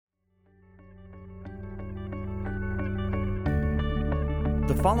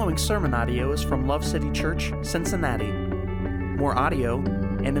The following sermon audio is from Love City Church, Cincinnati. More audio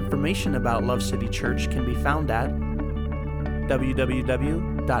and information about Love City Church can be found at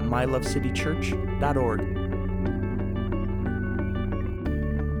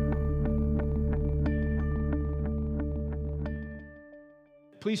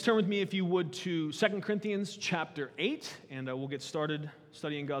Please turn with me, if you would, to 2 Corinthians chapter 8, and we'll get started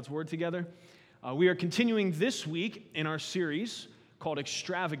studying God's Word together. We are continuing this week in our series called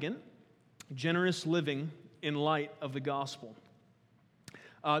Extravagant, Generous Living in Light of the Gospel.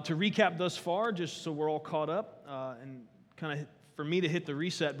 To recap thus far, just so we're all caught up, and kind of for me to hit the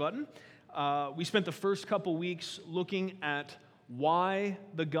reset button, we spent the first couple weeks looking at why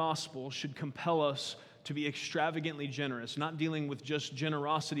the gospel should compel us to be extravagantly generous, not dealing with just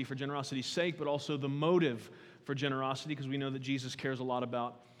generosity for generosity's sake, but also the motive for generosity, because we know that Jesus cares a lot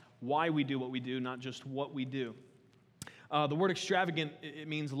about why we do what we do, not just what we do. The word extravagant, it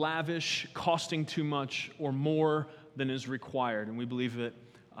means lavish, costing too much, or more than is required. And we believe that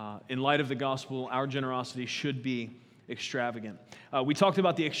in light of the gospel, our generosity should be extravagant. We talked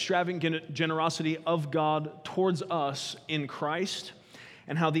about the extravagant generosity of God towards us in Christ,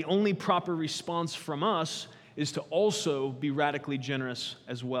 and how the only proper response from us is to also be radically generous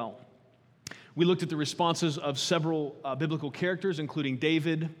as well. We looked at the responses of several biblical characters, including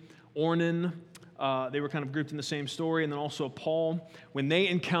David, Ornan. They were kind of grouped in the same story, and then also Paul. When they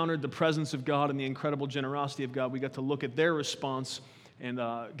encountered the presence of God and the incredible generosity of God, we got to look at their response and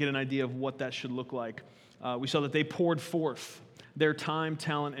get an idea of what that should look like. We saw that they poured forth their time,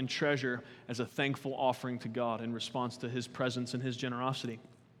 talent, and treasure as a thankful offering to God in response to His presence and His generosity.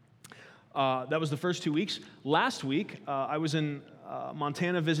 That was the first 2 weeks. Last week, I was in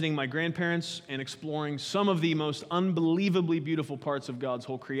Montana visiting my grandparents and exploring some of the most unbelievably beautiful parts of God's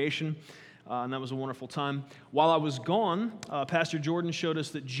whole creation, and that was a wonderful time. While I was gone, Pastor Jordan showed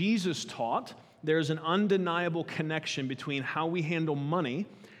us that Jesus taught there's an undeniable connection between how we handle money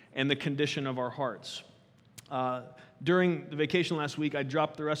and the condition of our hearts. During the vacation last week, I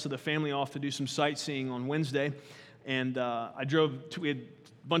dropped the rest of the family off to do some sightseeing on Wednesday, and we had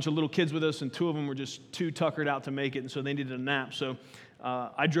a bunch of little kids with us, and two of them were just too tuckered out to make it, and so they needed a nap. So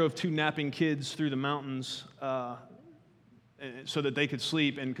I drove two napping kids through the mountains so that they could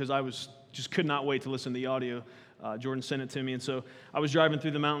sleep, and because I could not wait to listen to the audio. Jordan sent it to me, and so I was driving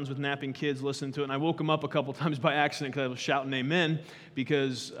through the mountains with napping kids, listening to it, and I woke them up a couple times by accident because I was shouting amen,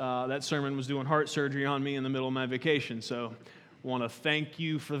 because that sermon was doing heart surgery on me in the middle of my vacation. So I want to thank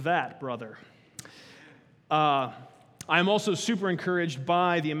you for that, brother. I am also super encouraged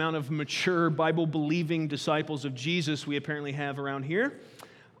by the amount of mature, Bible-believing disciples of Jesus we apparently have around here,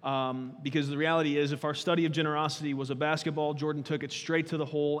 because the reality is, if our study of generosity was a basketball, Jordan took it straight to the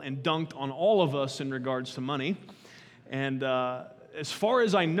hole and dunked on all of us in regards to money. And as far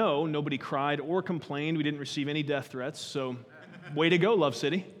as I know, nobody cried or complained. We didn't receive any death threats. So way to go, Love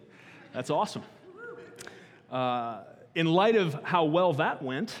City. That's awesome. In light of how well that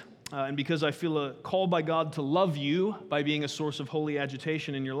went, and because I feel a call by God to love you by being a source of holy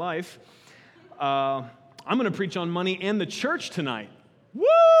agitation in your life, I'm going to preach on money and the church tonight.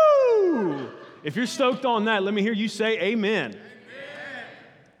 Woo! If you're stoked on that, let me hear you say amen. Amen.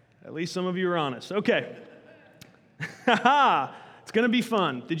 At least some of you are honest. Okay. It's going to be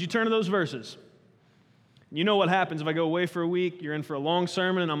fun. Did you turn to those verses? You know what happens if I go away for a week. You're in for a long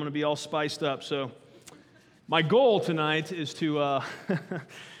sermon, and I'm going to be all spiced up. So my goal tonight is to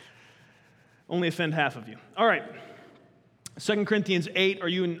only offend half of you. All right. 2 Corinthians 8, are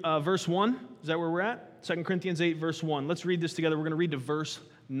you in verse 1? Is that where we're at? 2 Corinthians 8, verse 1. Let's read this together. We're going to read to verse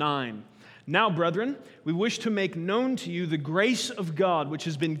 9. Now, brethren, we wish to make known to you the grace of God which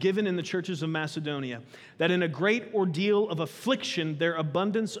has been given in the churches of Macedonia, that in a great ordeal of affliction their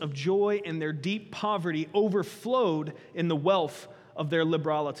abundance of joy and their deep poverty overflowed in the wealth of their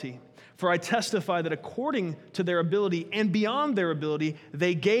liberality. For I testify that according to their ability and beyond their ability,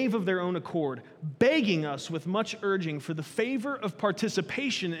 they gave of their own accord, begging us with much urging for the favor of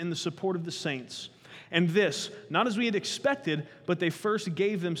participation in the support of the saints. And this, not as we had expected, but they first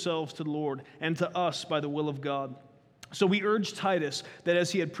gave themselves to the Lord and to us by the will of God. So we urge Titus that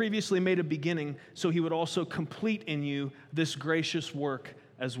as he had previously made a beginning, so he would also complete in you this gracious work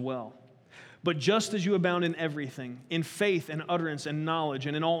as well. But just as you abound in everything, in faith and utterance and knowledge,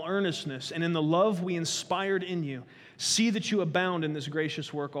 and in all earnestness, and in the love we inspired in you, see that you abound in this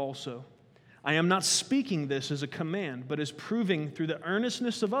gracious work also. I am not speaking this as a command, but as proving through the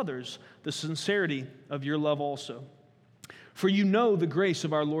earnestness of others the sincerity of your love also. For you know the grace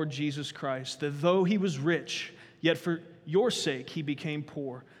of our Lord Jesus Christ, that though he was rich, yet for your sake he became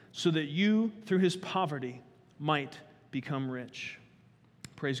poor, so that you, through his poverty, might become rich.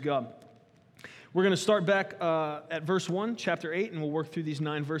 Praise God. We're going to start back at verse 1, chapter 8, and we'll work through these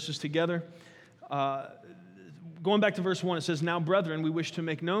 9 verses together. Going back to verse 1, it says, "Now, brethren, we wish to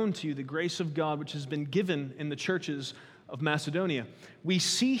make known to you the grace of God which has been given in the churches of Macedonia." We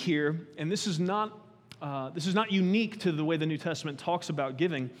see here, and this is not unique to the way the New Testament talks about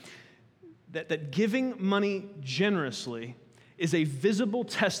giving, that giving money generously is a visible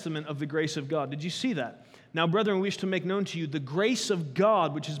testament of the grace of God. Did you see that? "Now, brethren, we wish to make known to you the grace of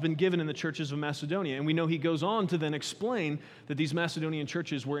God which has been given in the churches of Macedonia." And we know he goes on to then explain that these Macedonian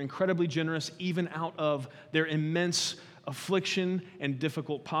churches were incredibly generous even out of their immense affliction and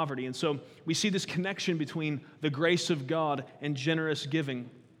difficult poverty. And so we see this connection between the grace of God and generous giving,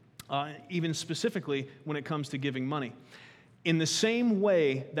 even specifically when it comes to giving money. In the same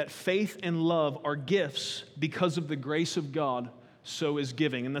way that faith and love are gifts because of the grace of God, so is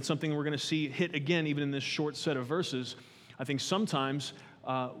giving. And that's something we're going to see hit again even in this short set of verses. I think sometimes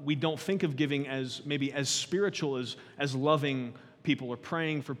we don't think of giving as maybe as spiritual as loving people or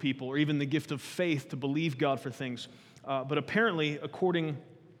praying for people or even the gift of faith to believe God for things. But apparently, according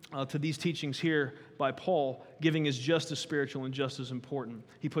to these teachings here by Paul, giving is just as spiritual and just as important.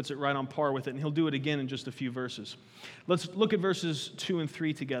 He puts it right on par with it, and he'll do it again in just a few verses. Let's look at verses 2 and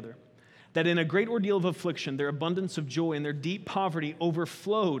 3 together. "That in a great ordeal of affliction, their abundance of joy and their deep poverty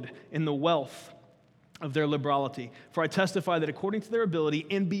overflowed in the wealth of their liberality. For I testify that according to their ability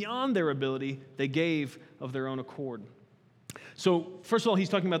and beyond their ability, they gave of their own accord." So, first of all, he's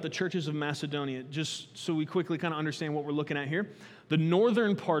talking about the churches of Macedonia, just so we quickly kind of understand what we're looking at here. The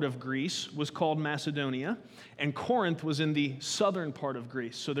northern part of Greece was called Macedonia, and Corinth was in the southern part of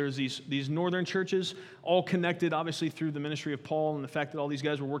Greece. So there's these northern churches, all connected, obviously, through the ministry of Paul and the fact that all these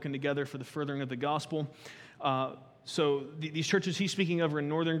guys were working together for the furthering of the gospel. So these churches he's speaking of are in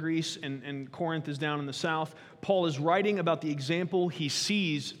northern Greece, and Corinth is down in the south. Paul is writing about the example he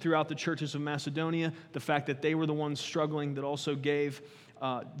sees throughout the churches of Macedonia, the fact that they were the ones struggling that also gave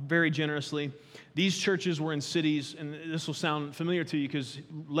very generously. These churches were in cities, and this will sound familiar to you because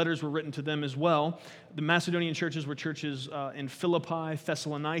letters were written to them as well. The Macedonian churches were churches in Philippi,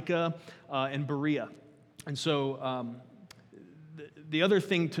 Thessalonica, and Berea. And so the other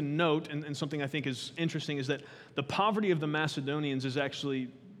thing to note, and something I think is interesting, is that the poverty of the Macedonians is actually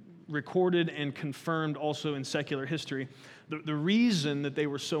recorded and confirmed also in secular history. The reason that they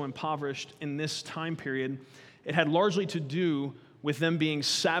were so impoverished in this time period, it had largely to do with them being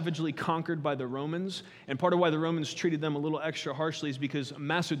savagely conquered by the Romans. And part of why the Romans treated them a little extra harshly is because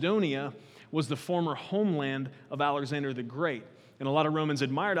Macedonia was the former homeland of Alexander the Great. And a lot of Romans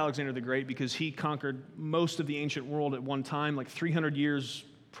admired Alexander the Great because he conquered most of the ancient world at one time, like 300 years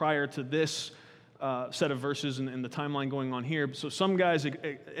prior to this set of verses and the timeline going on here. So some guys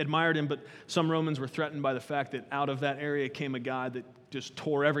admired him, but some Romans were threatened by the fact that out of that area came a guy that just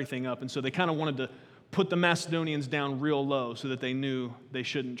tore everything up. And so they kind of wanted to put the Macedonians down real low so that they knew they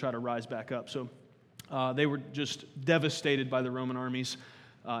shouldn't try to rise back up. So they were just devastated by the Roman armies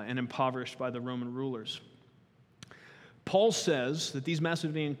and impoverished by the Roman rulers. Paul says that these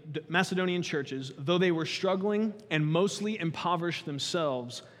Macedonian churches, though they were struggling and mostly impoverished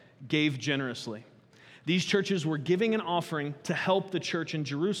themselves, gave generously. These churches were giving an offering to help the church in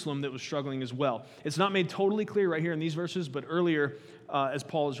Jerusalem that was struggling as well. It's not made totally clear right here in these verses, but earlier, as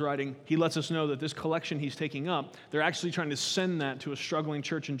Paul is writing, he lets us know that this collection he's taking up, they're actually trying to send that to a struggling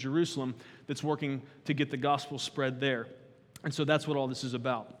church in Jerusalem that's working to get the gospel spread there. And so that's what all this is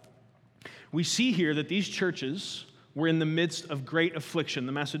about. We see here that these churches were in the midst of great affliction,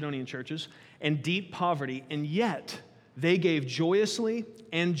 the Macedonian churches, and deep poverty, and yet they gave joyously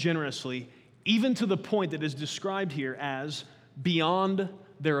and generously, even to the point that is described here as beyond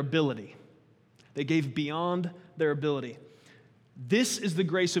their ability. They gave beyond their ability. This is the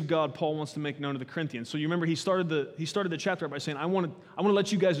grace of God Paul wants to make known to the Corinthians. So you remember he started the chapter by saying, I want to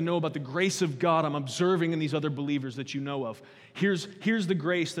let you guys know about the grace of God I'm observing in these other believers that you know of. Here's the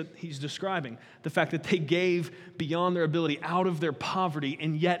grace that he's describing. The fact that they gave beyond their ability, out of their poverty,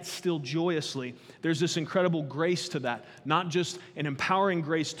 and yet still joyously. There's this incredible grace to that. Not just an empowering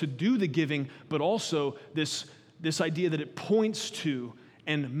grace to do the giving, but also this idea that it points to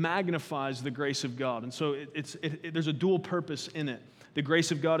and magnifies the grace of God. And so there's a dual purpose in it. The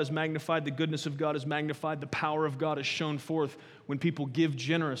grace of God is magnified, the goodness of God is magnified, the power of God is shown forth when people give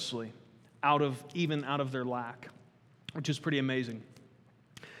generously even out of their lack, which is pretty amazing.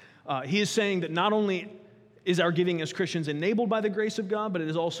 He is saying that not only is our giving as Christians enabled by the grace of God, but it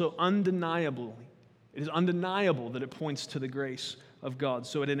is also undeniable. It is undeniable that it points to the grace of God.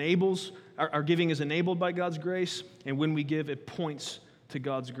 So it enables, our giving is enabled by God's grace, and when we give, it points to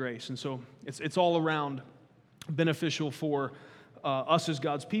God's grace. And so it's all around beneficial for us as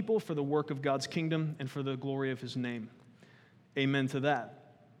God's people, for the work of God's kingdom, and for the glory of his name. Amen to that.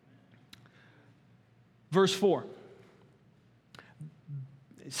 Verse 4.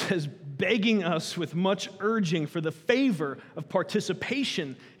 It says, begging us with much urging for the favor of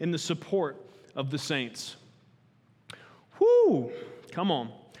participation in the support of the saints. Whoo! Come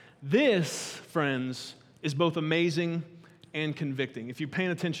on. This, friends, is both amazing and convicting. If you're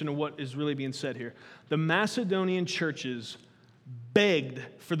paying attention to what is really being said here, the Macedonian churches begged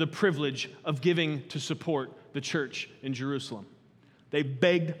for the privilege of giving to support the church in Jerusalem. They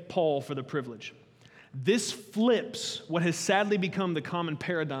begged Paul for the privilege. This flips what has sadly become the common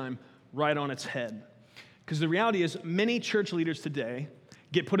paradigm right on its head. Because the reality is, many church leaders today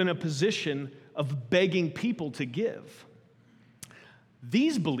get put in a position of begging people to give.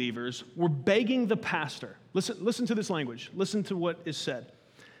 These believers were begging the pastor. Listen to this language. Listen to what is said.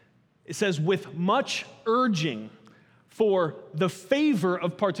 It says, with much urging for the favor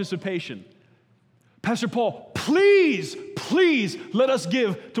of participation. Pastor Paul, please let us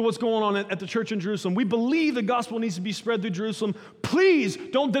give to what's going on at the church in Jerusalem. We believe the gospel needs to be spread through Jerusalem. Please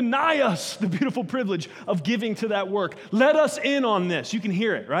don't deny us the beautiful privilege of giving to that work. Let us in on this. You can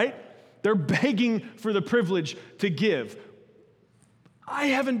hear it, right? They're begging for the privilege to give. I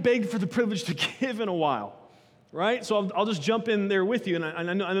haven't begged for the privilege to give in a while, right? So I'll just jump in there with you, and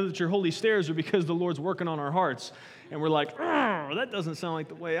I know that your holy stares are because the Lord's working on our hearts, and we're like, that doesn't sound like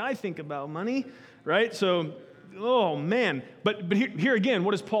the way I think about money, right? So, oh man. But here again,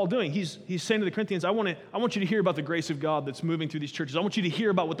 what is Paul doing? He's saying to the Corinthians, I want you to hear about the grace of God that's moving through these churches. I want you to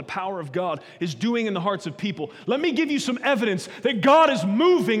hear about what the power of God is doing in the hearts of people. Let me give you some evidence that God is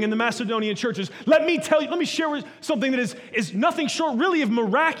moving in the Macedonian churches. Let me share something that is nothing short really of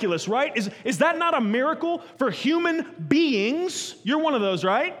miraculous, right? Is that not a miracle for human beings? You're one of those,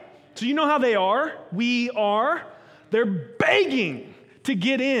 right? So you know how they are. We are. They're begging to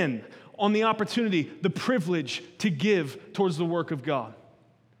get in on the opportunity, the privilege to give towards the work of God.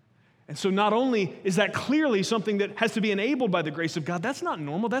 And so not only is that clearly something that has to be enabled by the grace of God, that's not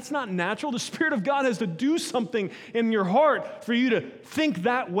normal, that's not natural. The Spirit of God has to do something in your heart for you to think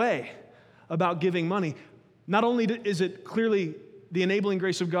that way about giving money. Not only is it clearly the enabling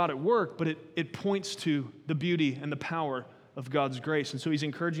grace of God at work, but it points to the beauty and the power of God's grace. And so he's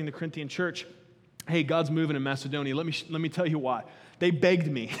encouraging the Corinthian church, hey, God's moving in Macedonia. Let me tell you why. They begged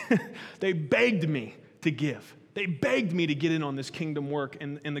me. They begged me to give. They begged me to get in on this kingdom work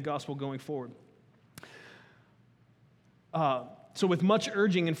and the gospel going forward. So with much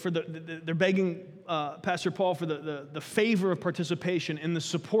urging and they're begging Pastor Paul for the favor of participation in the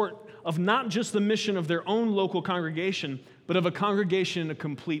support of not just the mission of their own local congregation, but of a congregation in a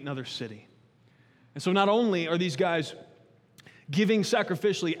complete another city. And so not only are these guys giving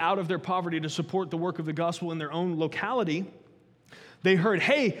sacrificially out of their poverty to support the work of the gospel in their own locality, they heard,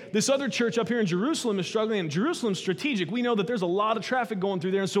 hey, this other church up here in Jerusalem is struggling, and Jerusalem's strategic. We know that there's a lot of traffic going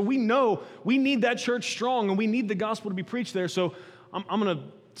through there, and so we know we need that church strong, and we need the gospel to be preached there. So I'm going to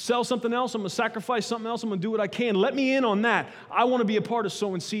sell something else. I'm going to sacrifice something else. I'm going to do what I can. Let me in on that. I want to be a part of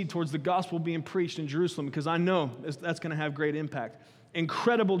sowing seed towards the gospel being preached in Jerusalem because I know that's going to have great impact.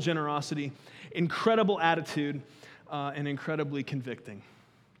 Incredible generosity, incredible attitude, and incredibly convicting.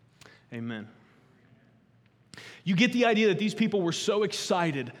 Amen. You get the idea that these people were so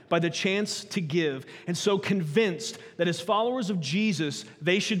excited by the chance to give and so convinced that as followers of Jesus,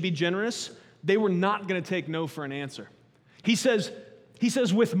 they should be generous, they were not going to take no for an answer. He says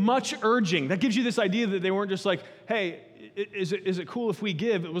with much urging. That gives you this idea that they weren't just like, hey, is it cool if we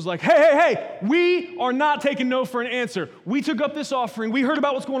give? It was like, hey, we are not taking no for an answer. We took up this offering. We heard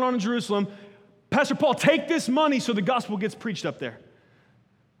about what's going on in Jerusalem. Pastor Paul, take this money so the gospel gets preached up there.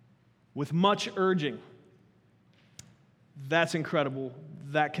 With much urging. That's incredible.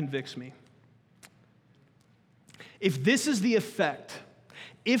 That convicts me. If this is the effect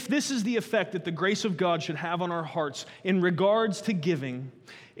that the grace of God should have on our hearts in regards to giving,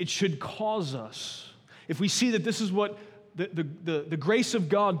 it should cause us, if we see that this is what the grace of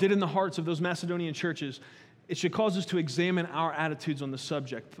God did in the hearts of those Macedonian churches, it should cause us to examine our attitudes on the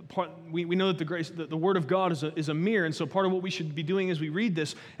subject. We know that the Word of God is a mirror, and so part of what we should be doing as we read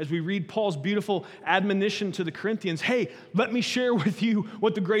this, as we read Paul's beautiful admonition to the Corinthians, hey, let me share with you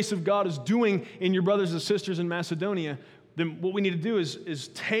what the grace of God is doing in your brothers and sisters in Macedonia. Then what we need to do is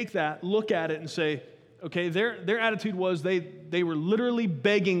take that, look at it, and say, okay, their attitude was they were literally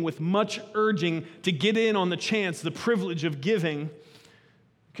begging with much urging to get in on the chance, the privilege of giving.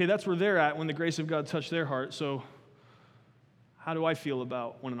 Okay, that's where they're at when the grace of God touched their heart. So how do I feel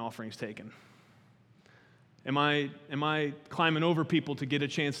about when an offering's taken? Am I climbing over people to get a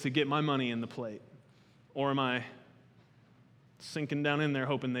chance to get my money in the plate? Or am I sinking down in there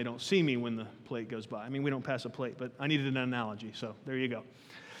hoping they don't see me when the plate goes by. I mean, we don't pass a plate, but I needed an analogy, so there you go.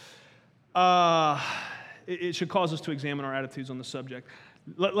 It should cause us to examine our attitudes on the subject.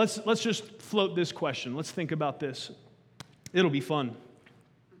 Let's just float this question. Let's think about this. It'll be fun.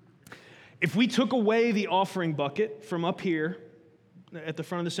 If we took away the offering bucket from up here at the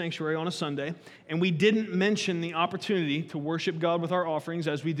front of the sanctuary on a Sunday, and we didn't mention the opportunity to worship God with our offerings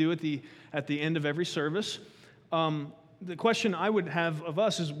as we do at the end of every service, the question I would have of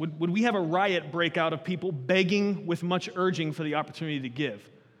us is, would we have a riot breakout of people begging with much urging for the opportunity to give?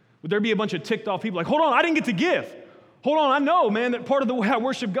 Would there be a bunch of ticked off people like, hold on, I didn't get to give. Hold on, I know, man, that part of the way I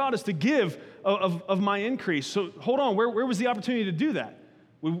worship God is to give of my increase. So hold on, where was the opportunity to do that?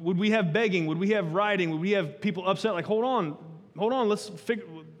 Would we have begging? Would we have rioting? Would we have people upset like, hold on, let's figure,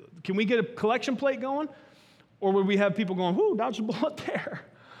 can we get a collection plate going? Or would we have people going, whoo, dodge a bullet there?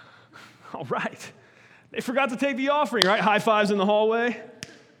 All right. They forgot to take the offering, right? High fives in the hallway.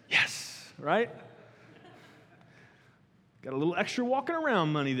 Yes, right? Got a little extra walking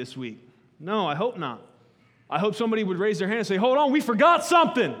around money this week. No, I hope not. I hope somebody would raise their hand and say, hold on, we forgot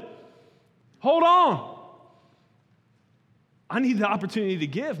something. Hold on. I need the opportunity to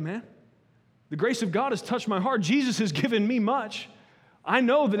give, man. The grace of God has touched my heart. Jesus has given me much. I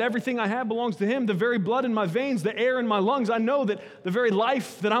know that everything I have belongs to Him. The very blood in my veins, the air in my lungs. I know that the very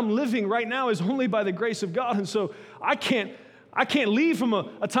life that I'm living right now is only by the grace of God. And so I can't leave from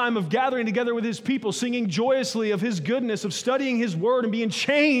a time of gathering together with His people, singing joyously of His goodness, of studying His word and being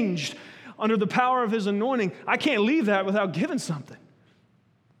changed under the power of His anointing. I can't leave that without giving something.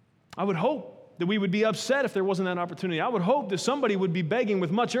 I would hope that we would be upset if there wasn't that opportunity. I would hope that somebody would be begging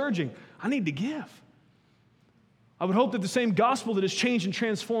with much urging, I need to give. I would hope that the same gospel that has changed and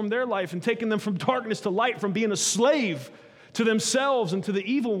transformed their life and taken them from darkness to light, from being a slave to themselves and to the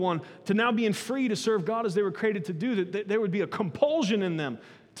evil one, to now being free to serve God as they were created to do, that there would be a compulsion in them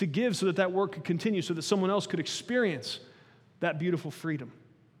to give so that that work could continue, so that someone else could experience that beautiful freedom.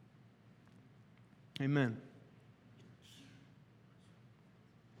 Amen.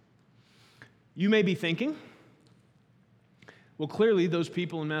 You may be thinking, well, clearly those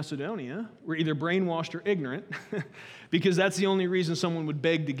people in Macedonia were either brainwashed or ignorant because that's the only reason someone would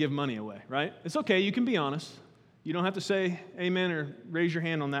beg to give money away, right? It's okay, you can be honest. You don't have to say amen or raise your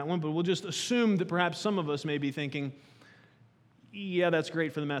hand on that one, but we'll just assume that perhaps some of us may be thinking, yeah, that's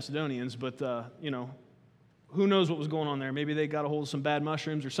great for the Macedonians, but, who knows what was going on there? Maybe they got a hold of some bad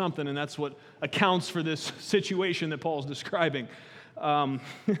mushrooms or something, and that's what accounts for this situation that Paul's describing.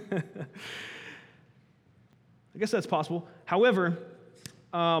 I guess that's possible. However,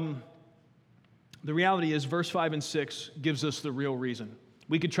 the reality is verse 5 and 6 gives us the real reason.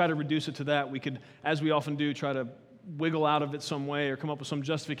 We could try to reduce it to that. We could, as we often do, try to wiggle out of it some way or come up with some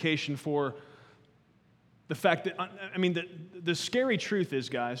justification for the fact that, the scary truth is,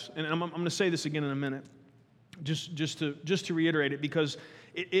 guys, and I'm going to say this again in a minute, just to reiterate it, because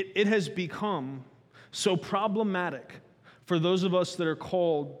it has become so problematic for those of us that are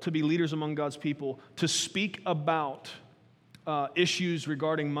called to be leaders among God's people to speak about issues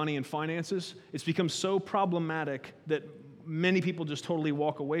regarding money and finances. It's become so problematic that many people just totally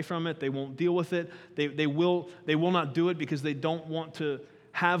walk away from it. They won't deal with it. They will not do it because they don't want to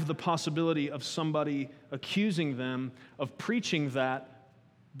have the possibility of somebody accusing them of preaching that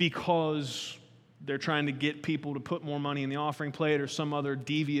because they're trying to get people to put more money in the offering plate or some other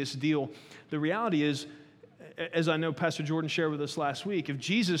devious deal. The reality is, as I know Pastor Jordan shared with us last week, if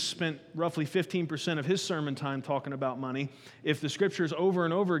Jesus spent roughly 15% of his sermon time talking about money, if the scriptures over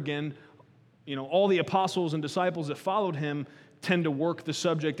and over again, all the apostles and disciples that followed him tend to work the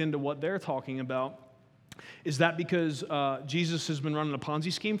subject into what they're talking about, is that because Jesus has been running a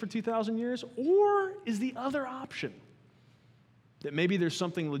Ponzi scheme for 2,000 years? Or is the other option that maybe there's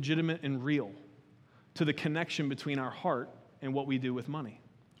something legitimate and real to the connection between our heart and what we do with money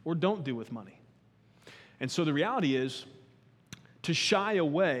or don't do with money? And so the reality is, to shy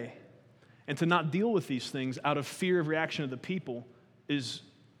away and to not deal with these things out of fear of reaction of the people is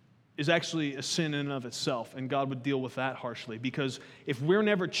actually a sin in and of itself, and God would deal with that harshly. Because if we're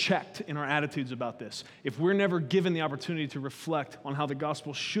never checked in our attitudes about this, if we're never given the opportunity to reflect on how the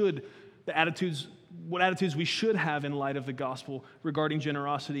gospel what attitudes we should have in light of the gospel regarding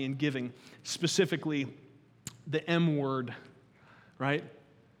generosity and giving, specifically the M word, right?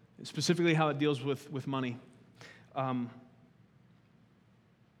 Specifically how it deals with money. The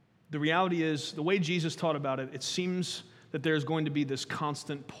reality is, the way Jesus taught about it, it seems that there's going to be this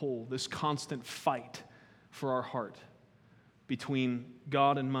constant pull, this constant fight for our heart between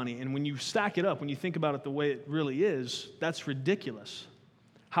God and money. And when you stack it up, when you think about it the way it really is, that's ridiculous.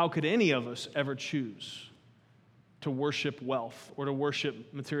 How could any of us ever choose to worship wealth or to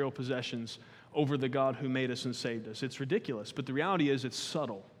worship material possessions over the God who made us and saved us. It's ridiculous, but the reality is it's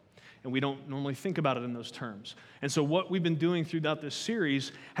subtle, and we don't normally think about it in those terms. And so what we've been doing throughout this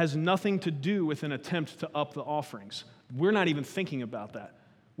series has nothing to do with an attempt to up the offerings. We're not even thinking about that.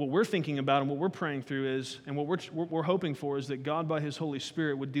 What we're thinking about and what we're praying through is, and what we're hoping for is that God by His Holy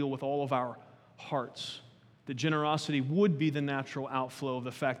Spirit would deal with all of our hearts. That generosity would be the natural outflow of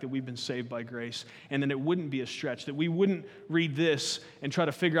the fact that we've been saved by grace, and that it wouldn't be a stretch, that we wouldn't read this and try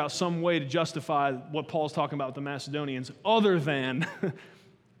to figure out some way to justify what Paul's talking about with the Macedonians, other than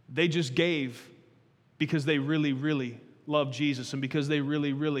they just gave because they really, really loved Jesus and because they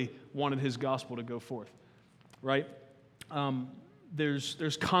really, really wanted His gospel to go forth, right?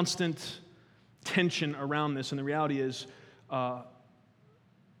 There's constant tension around this, and the reality is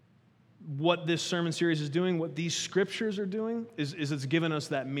what this sermon series is doing, what these scriptures are doing, is it's given us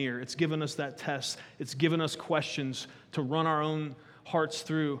that mirror. It's given us that test. It's given us questions to run our own hearts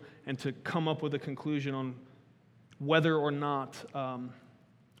through and to come up with a conclusion on whether or not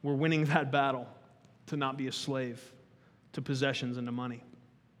we're winning that battle to not be a slave to possessions and to money.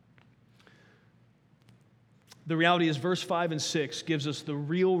 The reality is verse 5 and 6 gives us the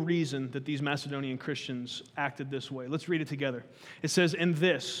real reason that these Macedonian Christians acted this way. Let's read it together. It says, "And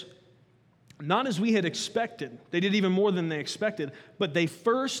this, not as we had expected," they did even more than they expected, "but they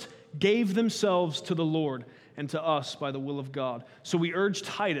first gave themselves to the Lord and to us by the will of God. So we urge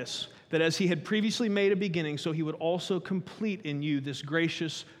Titus that as he had previously made a beginning, so he would also complete in you this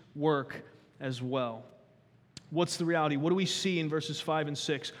gracious work as well." What's the reality? What do we see in verses 5 and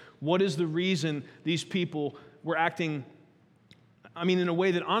 6? What is the reason these people were acting, in a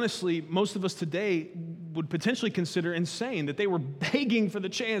way that honestly most of us today would potentially consider insane, that they were begging for the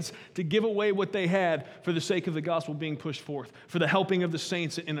chance to give away what they had for the sake of the gospel being pushed forth, for the helping of the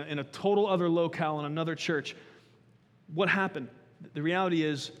saints in a total other locale, in another church. What happened? The reality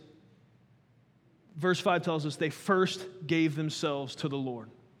is, verse 5 tells us they first gave themselves to the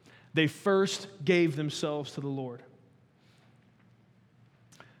Lord. They first gave themselves to the Lord.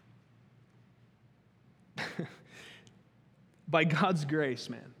 By God's grace,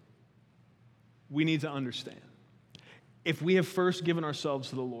 man, we need to understand. If we have first given ourselves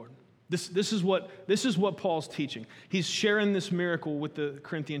to the Lord, this is what Paul's teaching. He's sharing this miracle with the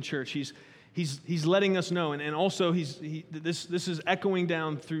Corinthian church. He's letting us know, and also this is echoing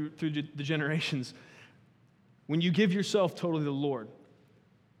down through the generations. When you give yourself totally to the Lord,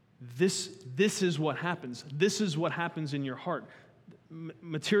 this is what happens. This is what happens in your heart.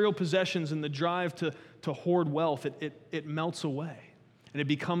 Material possessions and the drive to hoard wealth, it melts away, and it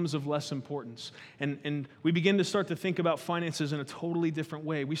becomes of less importance. And we begin to start to think about finances in a totally different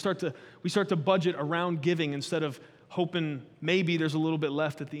way. We start to budget around giving instead of hoping maybe there's a little bit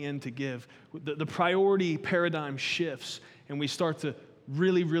left at the end to give. The priority paradigm shifts, and we start to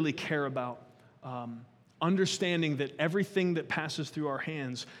really, really care about understanding that everything that passes through our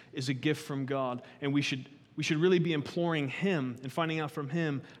hands is a gift from God, and we should really be imploring Him and finding out from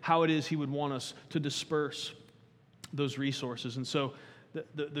Him how it is He would want us to disperse those resources. And so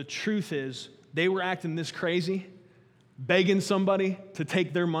the truth is, they were acting this crazy, begging somebody to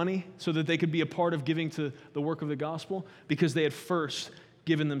take their money so that they could be a part of giving to the work of the gospel, because they had first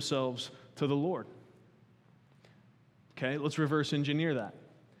given themselves to the Lord. Okay, let's reverse engineer that.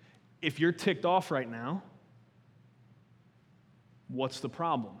 If you're ticked off right now, what's the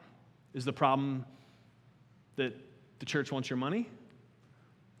problem? Is the problem that the church wants your money?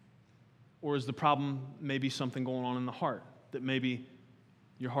 Or is the problem maybe something going on in the heart? That maybe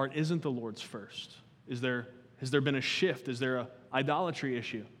your heart isn't the Lord's first? Has there been a shift? Is there an idolatry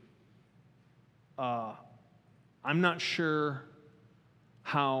issue? I'm not sure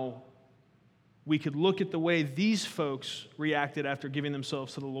how we could look at the way these folks reacted after giving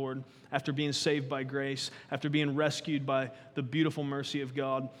themselves to the Lord, after being saved by grace, after being rescued by the beautiful mercy of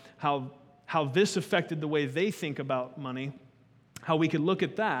God, how this affected the way they think about money, how we could look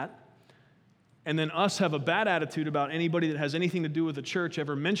at that, and then us have a bad attitude about anybody that has anything to do with the church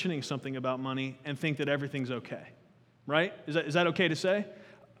ever mentioning something about money and think that everything's okay, right? Is that okay to say?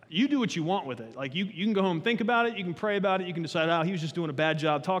 You do what you want with it. Like, you can go home and think about it, you can pray about it, you can decide, he was just doing a bad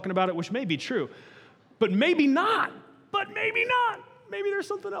job talking about it, which may be true, but maybe not. Maybe there's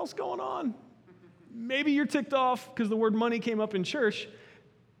something else going on. Maybe you're ticked off because the word money came up in church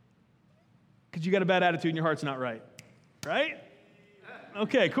because you got a bad attitude and your heart's not right. Right?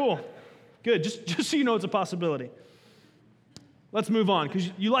 Okay, cool. Good. Just so you know it's a possibility. Let's move on, because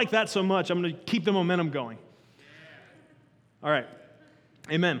you like that so much, I'm going to keep the momentum going. All right.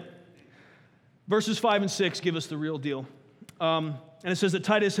 Amen. Verses 5 and 6 give us the real deal. And it says that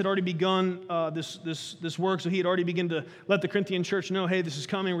Titus had already begun this work, so he had already begun to let the Corinthian church know, hey, this is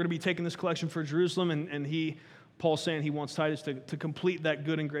coming, we're going to be taking this collection for Jerusalem, and Paul's saying he wants Titus to complete that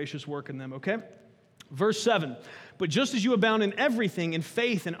good and gracious work in them, okay? Verse 7, but just as you abound in everything, in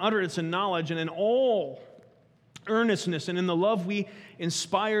faith and utterance and knowledge, and in all earnestness and in the love we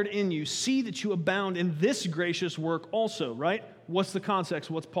inspired in you, see that you abound in this gracious work also, right? What's the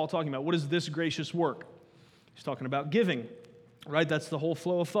context? What's Paul talking about? What is this gracious work? He's talking about giving, right? That's the whole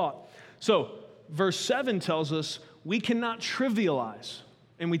flow of thought. So, verse 7 tells us we cannot trivialize,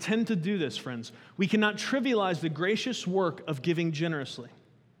 and we tend to do this, friends. We cannot trivialize the gracious work of giving generously.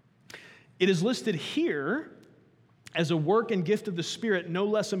 It is listed here as a work and gift of the Spirit no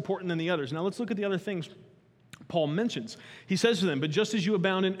less important than the others. Now, let's look at the other things Paul mentions. He says to them, but just as you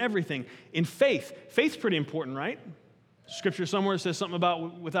abound in everything, in faith. Faith's pretty important, right? Scripture somewhere says something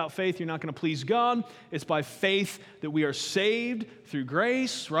about without faith, you're not going to please God. It's by faith that we are saved through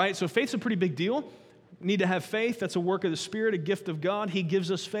grace, right? So faith's a pretty big deal. We need to have faith. That's a work of the Spirit, a gift of God. He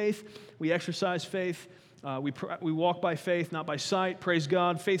gives us faith. We exercise faith. We walk by faith, not by sight. Praise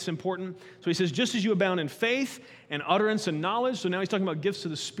God. Faith's important. So he says, just as you abound in faith and utterance and knowledge. So now he's talking about gifts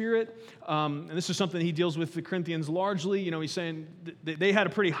of the Spirit. And this is something he deals with the Corinthians largely. He's saying they had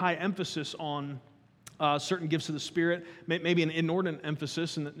a pretty high emphasis on certain gifts of the Spirit, maybe an inordinate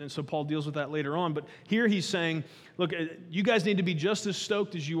emphasis, and so Paul deals with that later on. But here he's saying, look, you guys need to be just as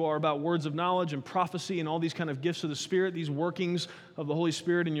stoked as you are about words of knowledge and prophecy and all these kind of gifts of the Spirit, these workings of the Holy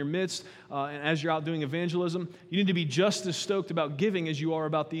Spirit in your midst, and as you're out doing evangelism. You need to be just as stoked about giving as you are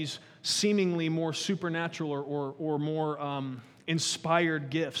about these seemingly more supernatural or more inspired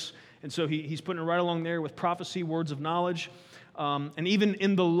gifts. And so he's putting it right along there with prophecy, words of knowledge, and even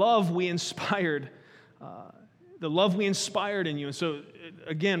in the love we inspired in you. And so,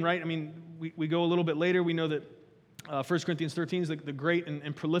 again, right, I mean, we go a little bit later. We know that 1 Corinthians 13 is the great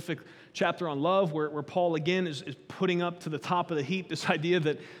and prolific chapter on love, where Paul, again, is putting up to the top of the heap this idea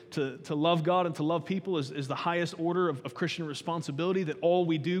that to love God and to love people is the highest order of Christian responsibility, that all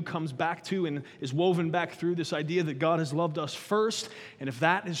we do comes back to and is woven back through this idea that God has loved us first, and if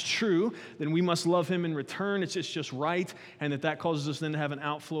that is true, then we must love Him in return. It's just right, and that causes us then to have an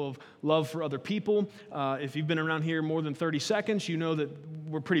outflow of love for other people. If you've been around here more than 30 seconds, you know that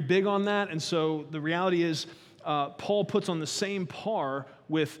we're pretty big on that, and so the reality is Paul puts on the same par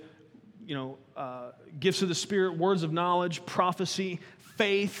with gifts of the Spirit, words of knowledge, prophecy,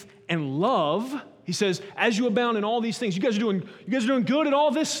 faith, and love. He says, as you abound in all these things, you guys are doing good at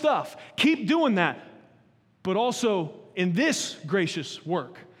all this stuff. Keep doing that, but also in this gracious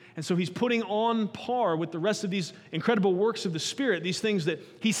work. And so he's putting on par with the rest of these incredible works of the Spirit, these things that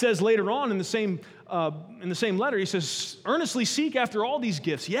he says later on in the same letter. He says, earnestly seek after all these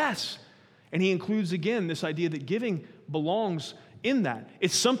gifts. Yes. And he includes, again, this idea that giving belongs in that.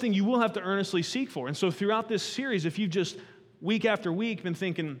 It's something you will have to earnestly seek for. And so throughout this series, if you've just week after week been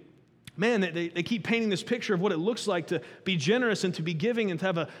thinking, man, they keep painting this picture of what it looks like to be generous and to be giving and to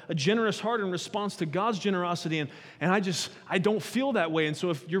have a generous heart in response to God's generosity, and I don't feel that way. And so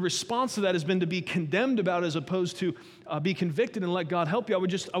if your response to that has been to be condemned about as opposed to be convicted and let God help you,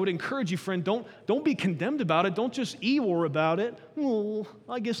 I would encourage you, friend, don't be condemned about it. Don't just Eeyore about it. Oh,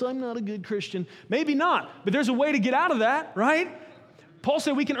 I guess I'm not a good Christian. Maybe not, but there's a way to get out of that, right? Paul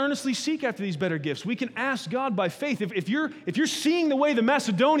said we can earnestly seek after these better gifts. We can ask God by faith. If you're seeing the way the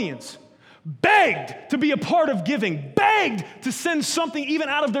Macedonians begged to be a part of giving, begged to send something even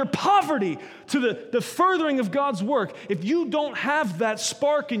out of their poverty to the furthering of God's work. If you don't have that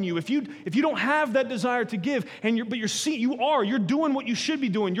spark in you, if you don't have that desire to give, you're doing what you should be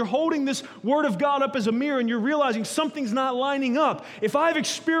doing. You're holding this Word of God up as a mirror, and you're realizing something's not lining up. If I've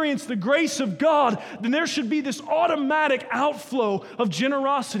experienced the grace of God, then there should be this automatic outflow of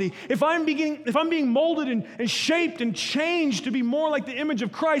generosity. If I'm being molded and shaped and changed to be more like the image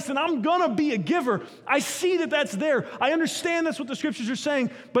of Christ, then I'm gonna be a giver. I see that that's there. I understand that's what the Scriptures are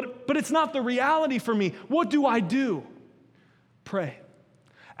saying, but it's not the reality for me. What do I do? Pray.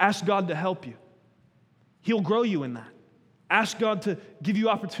 Ask God to help you. He'll grow you in that. Ask God to give you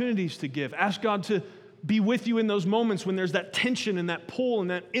opportunities to give. Ask God to be with you in those moments when there's that tension and that pull and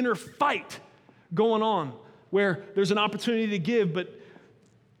that inner fight going on, where there's an opportunity to give, but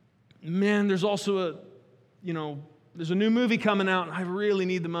man, there's also there's a new movie coming out, and I really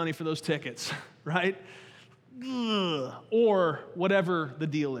need the money for those tickets, right? Or whatever the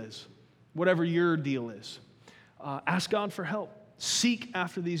deal is, whatever your deal is. Ask God for help. Seek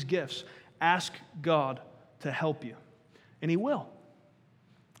after these gifts. Ask God to help you. And He will.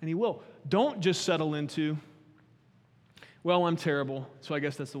 And He will. Don't just settle into, well, I'm terrible, so I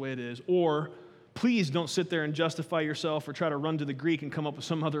guess that's the way it is. Or, please don't sit there and justify yourself or try to run to the Greek and come up with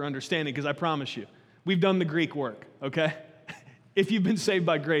some other understanding, because I promise you, we've done the Greek work, okay? If you've been saved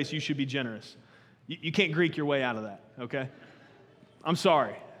by grace, you should be generous. You can't Greek your way out of that, okay? I'm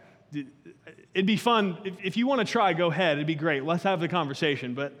sorry. It'd be fun. If you want to try, go ahead. It'd be great. Let's have the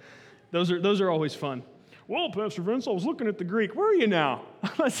conversation, but those are always fun. Well, Pastor Vince, I was looking at the Greek. Where are you now?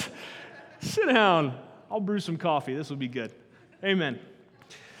 Let's sit down. I'll brew some coffee. This will be good. Amen.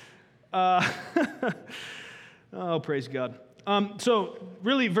 Oh, praise God. So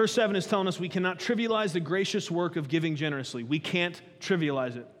really, verse 7 is telling us we cannot trivialize the gracious work of giving generously. We can't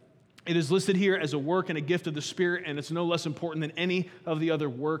trivialize it. It is listed here as a work and a gift of the Spirit, and it's no less important than any of the other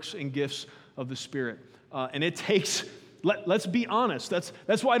works and gifts of the Spirit. And it takes, let's be honest,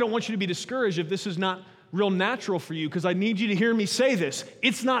 that's why I don't want you to be discouraged if this is not real natural for you, because I need you to hear me say this.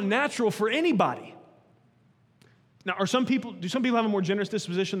 It's not natural for anybody. Now, do some people have a more generous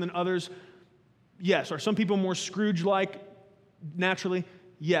disposition than others? Yes. Are some people more Scrooge-like naturally?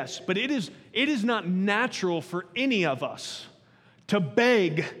 Yes. But it is not natural for any of us to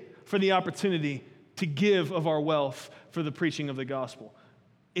beg for the opportunity to give of our wealth for the preaching of the gospel.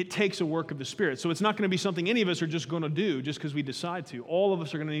 It takes a work of the Spirit. So it's not going to be something any of us are just going to do just because we decide to. All of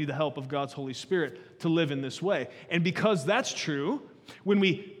us are going to need the help of God's Holy Spirit to live in this way. And because that's true,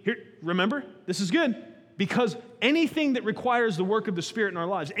 remember, this is good, because anything that requires the work of the Spirit in our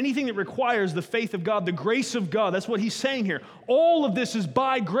lives, anything that requires the faith of God, the grace of God, that's what he's saying here. All of this is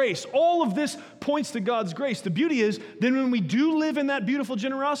by grace. All of this points to God's grace. The beauty is, then when we do live in that beautiful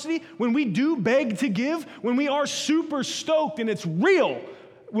generosity, when we do beg to give, when we are super stoked and it's real,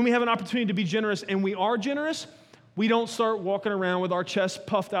 when we have an opportunity to be generous and we are generous, we don't start walking around with our chest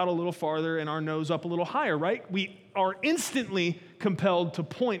puffed out a little farther and our nose up a little higher, right? We are instantly compelled to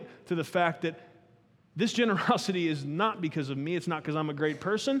point to the fact that this generosity is not because of me. It's not because I'm a great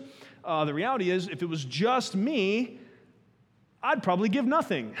person. The reality is, if it was just me, I'd probably give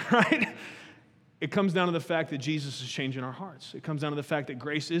nothing, right? It comes down to the fact that Jesus is changing our hearts. It comes down to the fact that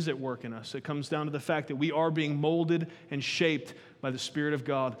grace is at work in us. It comes down to the fact that we are being molded and shaped by the Spirit of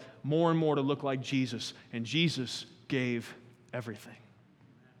God more and more to look like Jesus. And Jesus gave everything.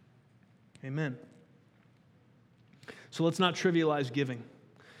 Amen. So let's not trivialize giving.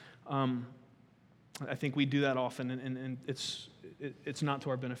 I think we do that often, and it's not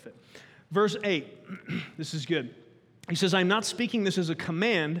to our benefit. Verse 8, this is good. He says, I'm not speaking this as a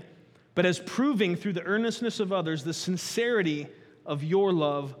command, but as proving through the earnestness of others the sincerity of your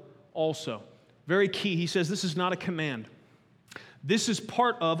love also. Very key. He says this is not a command. This is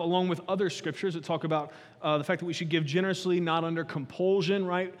part of, along with other scriptures that talk about the fact that we should give generously, not under compulsion,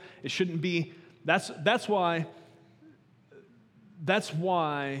 right? It shouldn't be. That's why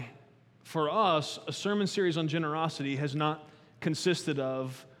for us, a sermon series on generosity has not consisted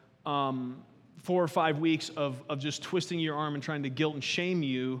of 4 or 5 weeks of just twisting your arm and trying to guilt and shame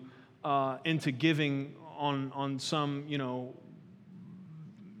you into giving on some,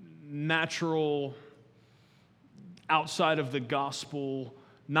 natural, outside of the gospel,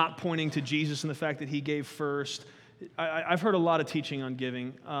 not pointing to Jesus and the fact that he gave first. I've heard a lot of teaching on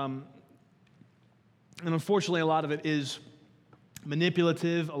giving, and unfortunately a lot of it is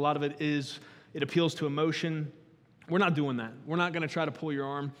manipulative. A lot of it appeals to emotion. We're not doing that. We're not going to try to pull your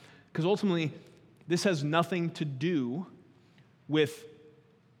arm, because ultimately this has nothing to do with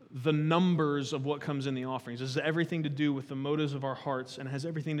the numbers of what comes in the offerings. This has everything to do with the motives of our hearts, and it has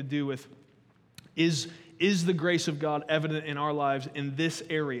everything to do with is the grace of God evident in our lives in this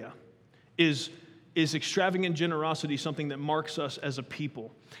area? Is extravagant generosity something that marks us as a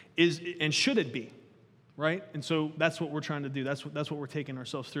people? And should it be? Right? And so that's what we're trying to do. That's what we're taking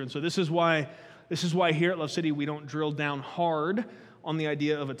ourselves through. And so this is why here at Love City we don't drill down hard on the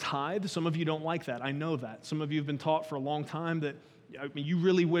idea of a tithe. Some of you don't like that. I know that. Some of you have been taught for a long time that you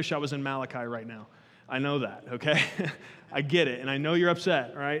really wish I was in Malachi right now. I know that, okay? I get it, and I know you're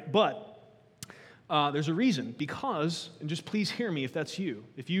upset, right? But there's a reason, because, and just please hear me if that's you.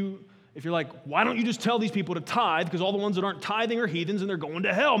 If you're like, why don't you just tell these people to tithe, because all the ones that aren't tithing are heathens and they're going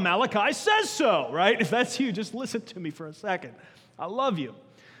to hell. Malachi says so, right? If that's you, just listen to me for a second. I love you.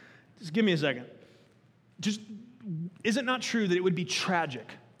 Just give me a second. Is it not true that it would be tragic?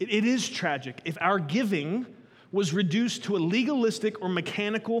 It is tragic if our giving was reduced to a legalistic or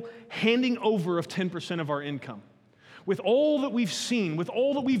mechanical handing over of 10% of our income. With all that we've seen, with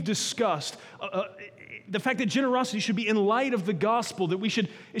all that we've discussed, the fact that generosity should be in light of the gospel, that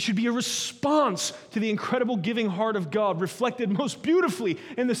it should be a response to the incredible giving heart of God, reflected most beautifully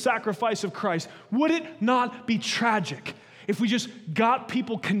in the sacrifice of Christ. Would it not be tragic if we just got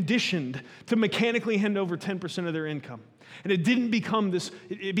people conditioned to mechanically hand over 10% of their income. And it didn't become this,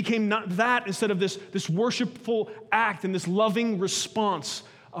 it became not that instead of this worshipful act and this loving response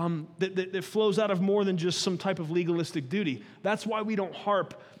that flows out of more than just some type of legalistic duty. That's why we don't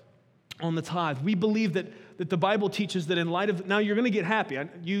harp on the tithe. We believe that the Bible teaches that in light of, now you're going to get happy.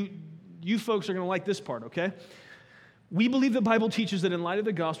 You folks are going to like this part, okay? We believe the Bible teaches that in light of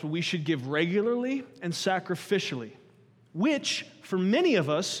the gospel, we should give regularly and sacrificially, which for many of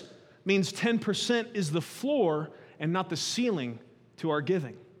us means 10% is the floor and not the ceiling to our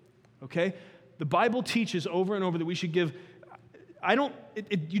giving, okay? The Bible teaches over and over that we should give.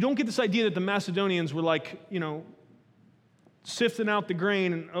 You don't get this idea that the Macedonians were like, sifting out the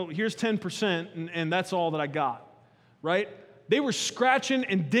grain and, oh, here's 10% and that's all that I got, right? They were scratching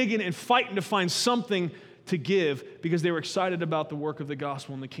and digging and fighting to find something to give because they were excited about the work of the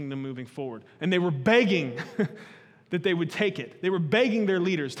gospel and the kingdom moving forward. And they were begging that they would take it. They were begging their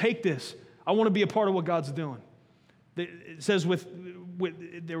leaders, take this. I want to be a part of what God's doing. It says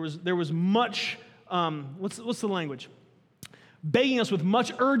there was much, what's the language? Begging us with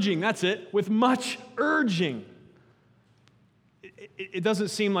much urging, that's it, with much urging. It doesn't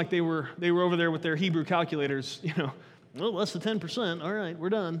seem like they were over there with their Hebrew calculators, well, less than 10%, all right, we're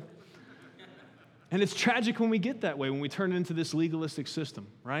done. And it's tragic when we get that way, when we turn it into this legalistic system,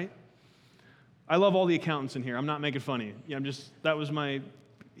 right? I love all the accountants in here. I'm not making fun of you. That was my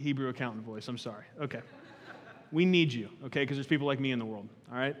Hebrew accountant voice. I'm sorry. Okay. We need you, okay, because there's people like me in the world,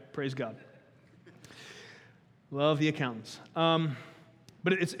 all right? Praise God. Love the accountants.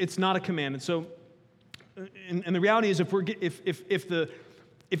 But it's not a command. And so, and the reality is if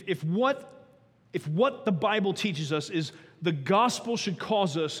what the Bible teaches us is the gospel should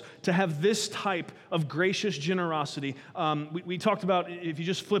cause us to have this type of gracious generosity. We talked about, if you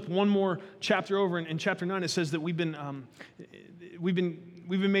just flip one more chapter over, in chapter 9, it says that we've been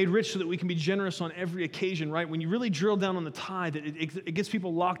made rich so that we can be generous on every occasion, right? When you really drill down on the tithe, it gets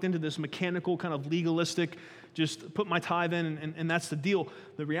people locked into this mechanical kind of legalistic, just put my tithe in and that's the deal.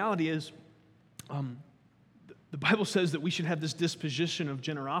 The reality is, the Bible says that we should have this disposition of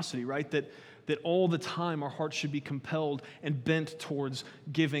generosity, right? That all the time our hearts should be compelled and bent towards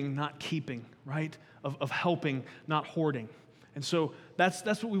giving, not keeping, right? Of helping, not hoarding. And so that's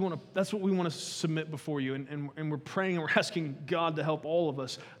what we want to submit before you, and we're praying and we're asking God to help all of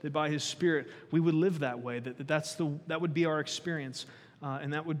us that by His Spirit we would live that way. That would be our experience,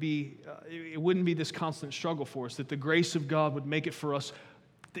 and that would be it wouldn't be this constant struggle for us. That the grace of God would make it for us.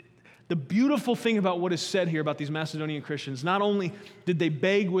 The beautiful thing about what is said here about these Macedonian Christians, not only did they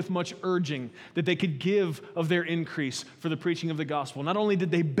beg with much urging that they could give of their increase for the preaching of the gospel, not only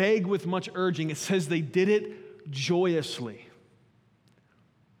did they beg with much urging, it says they did it joyously.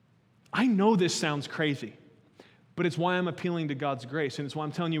 I know this sounds crazy, but it's why I'm appealing to God's grace, and it's why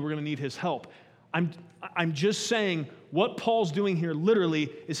I'm telling you we're going to need His help. I'm just saying what Paul's doing here literally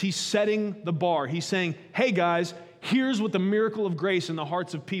is he's setting the bar. He's saying, hey guys, here's what the miracle of grace in the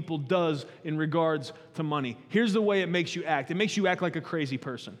hearts of people does in regards to money. Here's the way it makes you act. It makes you act like a crazy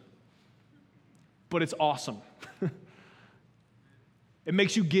person, but it's awesome. It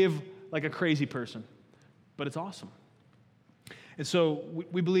makes you give like a crazy person, but it's awesome. And so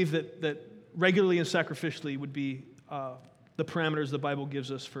we believe that regularly and sacrificially would be the parameters the Bible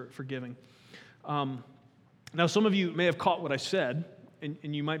gives us for giving. Now, some of you may have caught what I said,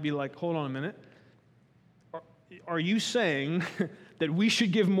 and you might be like, hold on a minute. Are you saying that we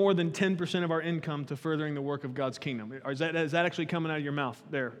should give more than 10% of our income to furthering the work of God's kingdom? Is that actually coming out of your mouth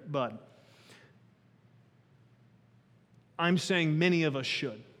there, bud? I'm saying many of us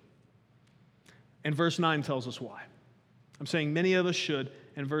should. And verse 9 tells us why. I'm saying many of us should,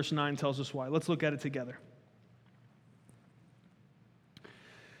 and verse 9 tells us why. Let's look at it together.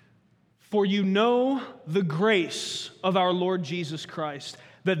 For you know the grace of our Lord Jesus Christ,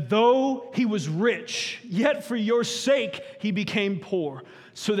 that though He was rich, yet for your sake He became poor,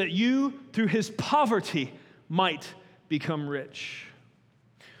 so that you, through His poverty, might become rich.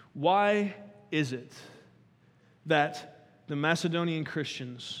 Why is it that the Macedonian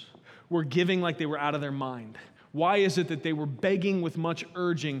Christians were giving like they were out of their mind? Why is it that they were begging with much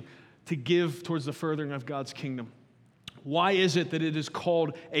urging to give towards the furthering of God's kingdom? Why is it that it is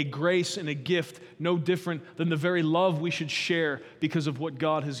called a grace and a gift no different than the very love we should share because of what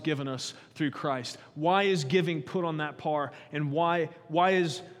God has given us through Christ? Why is giving put on that par? And why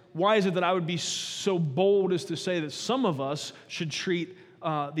is it that I would be so bold as to say that some of us should treat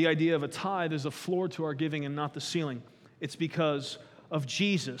the idea of a tithe as a floor to our giving and not the ceiling? It's because of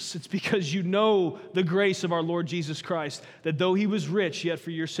Jesus. It's because you know the grace of our Lord Jesus Christ, that though He was rich, yet for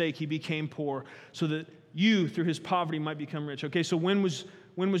your sake He became poor, so that you through his poverty might become rich. Okay, so when was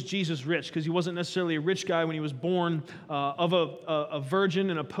Jesus rich? Because he wasn't necessarily a rich guy when he was born of a virgin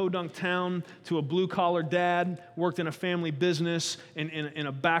in a podunk town to a blue-collar dad, worked in a family business in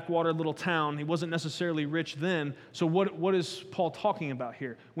a backwater little town. He wasn't necessarily rich then. So what is Paul talking about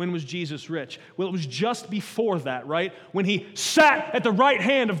here? When was Jesus rich? Well, it was just before that, right? When he sat at the right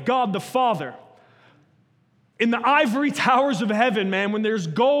hand of God the Father. In the ivory towers of heaven, man, when there's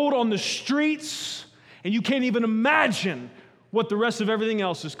gold on the streets and you can't even imagine what the rest of everything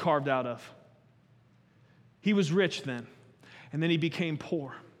else is carved out of. He was rich then, and then he became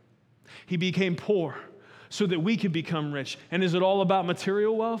poor. He became poor so that we could become rich. And is it all about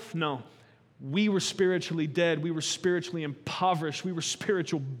material wealth? No. We were spiritually dead. We were spiritually impoverished. We were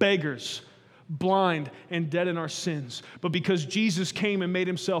spiritual beggars, blind and dead in our sins. But because Jesus came and made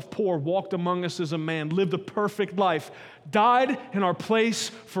himself poor, walked among us as a man, lived a perfect life, died in our place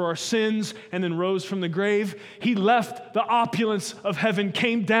for our sins, and then rose from the grave, he left the opulence of heaven,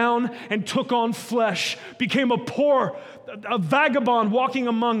 came down and took on flesh, became a vagabond walking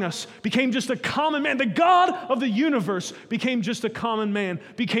among us, became just a common man. The God of the universe became just a common man,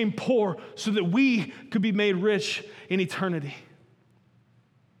 became poor so that we could be made rich in eternity.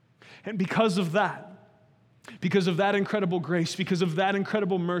 And because of that incredible grace, because of that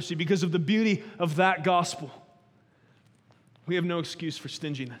incredible mercy, because of the beauty of that gospel, we have no excuse for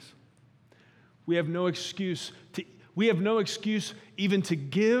stinginess. We have no excuse even to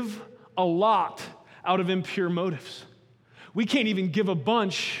give a lot out of impure motives. We can't even give a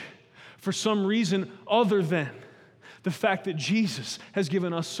bunch for some reason other than the fact that Jesus has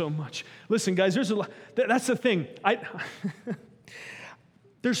given us so much. Listen, guys, that's the thing.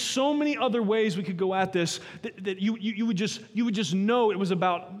 There's so many other ways we could go at this that you would just know it was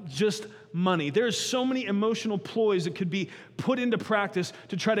about just money. There's so many emotional ploys that could be put into practice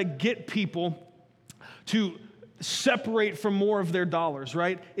to try to get people to separate from more of their dollars,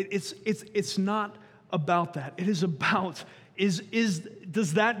 right? It's not about that. It is about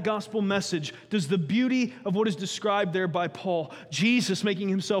does that gospel message, does the beauty of what is described there by Paul, Jesus making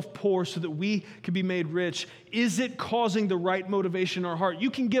himself poor so that we could be made rich, is it causing the right motivation in our heart?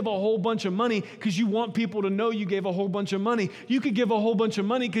 You can give a whole bunch of money because you want people to know you gave a whole bunch of money. You could give a whole bunch of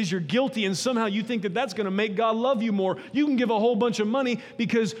money because you're guilty and somehow you think that that's going to make God love you more. You can give a whole bunch of money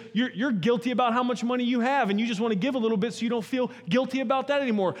because you're guilty about how much money you have and you just want to give a little bit so you don't feel guilty about that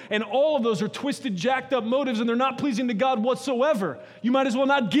anymore. And all of those are twisted, jacked up motives and they're not pleasing to God whatsoever. You might as well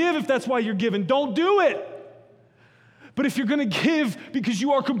not give if that's why you're giving. Don't do it. But if you're going to give because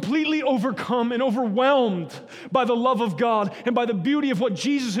you are completely overcome and overwhelmed by the love of God and by the beauty of what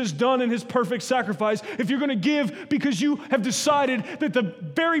Jesus has done in his perfect sacrifice, if you're going to give because you have decided that the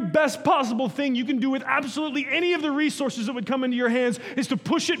very best possible thing you can do with absolutely any of the resources that would come into your hands is to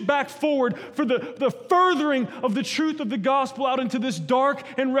push it back forward for the furthering of the truth of the gospel out into this dark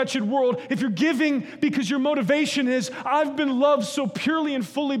and wretched world, if you're giving because your motivation is, I've been loved so purely and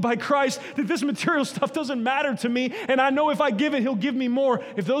fully by Christ that this material stuff doesn't matter to me, and I know if I give it, he'll give me more.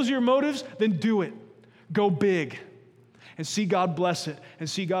 If those are your motives, then do it. Go big and see God bless it and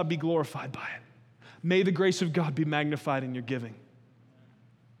see God be glorified by it. May the grace of God be magnified in your giving.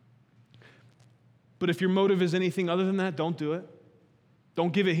 But if your motive is anything other than that, don't do it.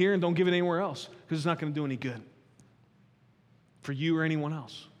 Don't give it here and don't give it anywhere else because it's not going to do any good for you or anyone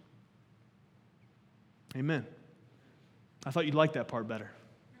else. Amen. I thought you'd like that part better.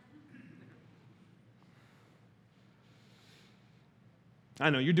 I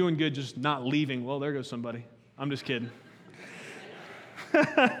know, you're doing good just not leaving. Well, there goes somebody. I'm just kidding.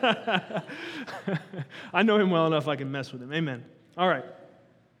 I know him well enough I can mess with him. Amen. All right.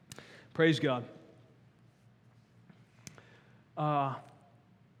 Praise God.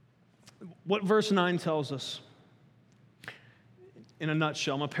 What verse 9 tells us, in a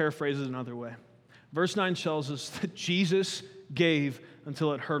nutshell, I'm going to paraphrase it another way. Verse 9 tells us that Jesus gave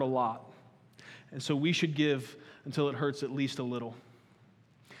until it hurt a lot. And so we should give until it hurts at least a little.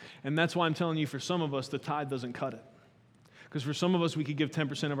 And that's why I'm telling you, for some of us, the tithe doesn't cut it. Because for some of us, we could give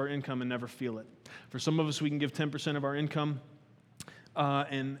 10% of our income and never feel it. For some of us, we can give 10% of our income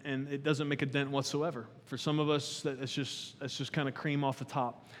and it doesn't make a dent whatsoever. For some of us, that's just kind of cream off the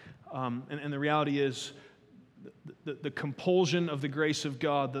top. And the reality is, the compulsion of the grace of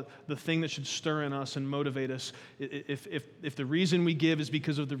God, the thing that should stir in us and motivate us, if the reason we give is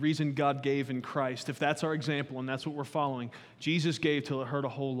because of the reason God gave in Christ, if that's our example and that's what we're following, Jesus gave till it hurt a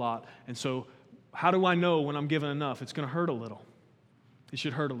whole lot. And so how do I know when I'm giving enough? It's going to hurt a little. It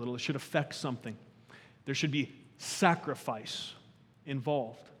should hurt a little. It should affect something. There should be sacrifice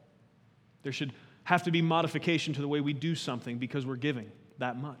involved. There should have to be modification to the way we do something because we're giving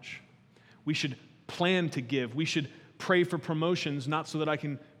that much. We should plan to give. We should pray for promotions, not so that I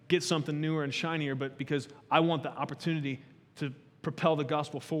can get something newer and shinier, but because I want the opportunity to propel the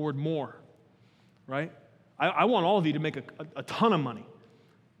gospel forward more, right? I want all of you to make a ton of money,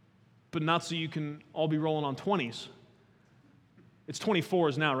 but not so you can all be rolling on 20s. It's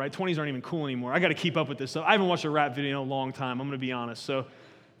 24s now, right? 20s aren't even cool anymore. I got to keep up with this stuff. I haven't watched a rap video in a long time, I'm going to be honest. So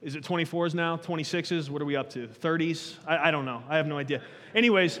is it 24s now? 26s? What are we up to? 30s? I don't know. I have no idea.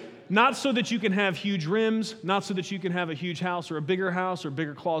 Anyways, not so that you can have huge rims, not so that you can have a huge house or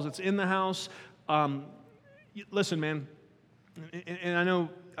bigger closets in the house. Listen, man, and I know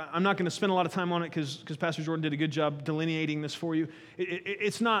I'm not going to spend a lot of time on it because Pastor Jordan did a good job delineating this for you.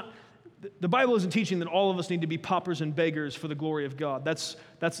 It's not, the Bible isn't teaching that all of us need to be paupers and beggars for the glory of God. That's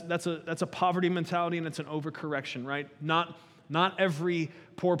a poverty mentality, and it's an overcorrection, right? Not every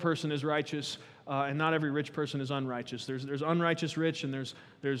poor person is righteous, and not every rich person is unrighteous. There's unrighteous rich, and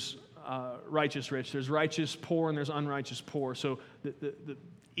there's righteous rich. There's righteous poor, and there's unrighteous poor. So the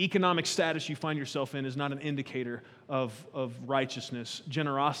economic status you find yourself in is not an indicator of righteousness.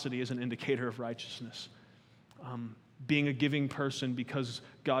 Generosity is an indicator of righteousness. Being a giving person because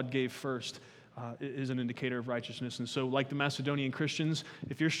God gave first is an indicator of righteousness. And so, like the Macedonian Christians,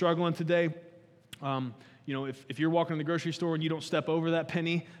 if you're struggling today, if you're walking in the grocery store and you don't step over that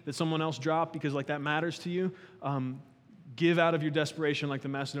penny that someone else dropped because like that matters to you, give out of your desperation like the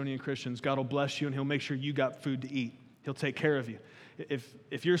Macedonian Christians. God will bless you, and He'll make sure you got food to eat. He'll take care of you.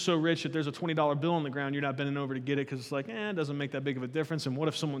 If you're so rich that there's a $20 bill on the ground, you're not bending over to get it because it's like, it doesn't make that big of a difference. And what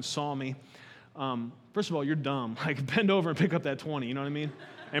if someone saw me? First of all, you're dumb. Like, bend over and pick up that 20, you know what I mean?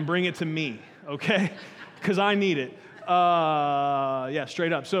 And bring it to me, okay? Because I need it. Yeah,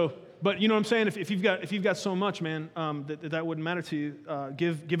 straight up. So, but you know what I'm saying? If you've got so much, man, that wouldn't matter to you,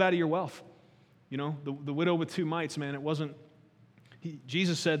 give out of your wealth. You know, the widow with 2 mites, man, it wasn't.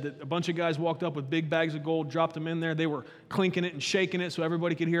 Jesus said that a bunch of guys walked up with big bags of gold, dropped them in there. They were clinking it and shaking it so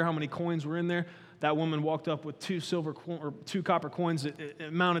everybody could hear how many coins were in there. That woman walked up with 2 copper coins. It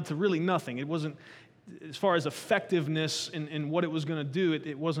amounted to really nothing. It wasn't, as far as effectiveness in what it was going to do,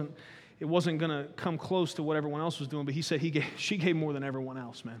 it wasn't going to come close to what everyone else was doing. But he said she gave more than everyone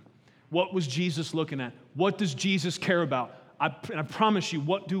else, man. What was Jesus looking at? What does Jesus care about? I promise you,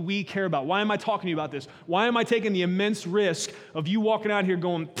 what do we care about? Why am I talking to you about this? Why am I taking the immense risk of you walking out here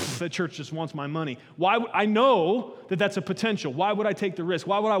going, that church just wants my money? I know that that's a potential. Why would I take the risk?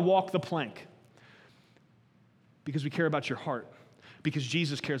 Why would I walk the plank? Because we care about your heart. Because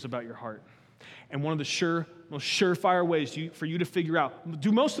Jesus cares about your heart. And one of the most surefire ways for you to figure out,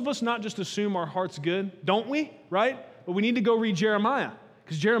 do most of us not just assume our heart's good? Don't we? Right? But we need to go read Jeremiah.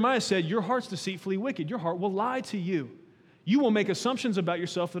 Because Jeremiah said, your heart's deceitfully wicked. Your heart will lie to you. You will make assumptions about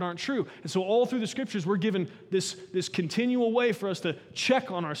yourself that aren't true. And so all through the scriptures, we're given this continual way for us to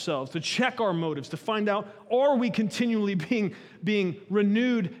check on ourselves, to check our motives, to find out, are we continually being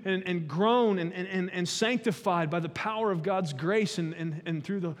renewed and grown and sanctified by the power of God's grace and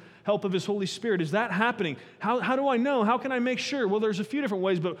through the help of His Holy Spirit? Is that happening? How do I know? How can I make sure? Well, there's a few different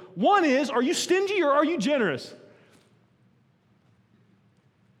ways, but one is, are you stingy or are you generous?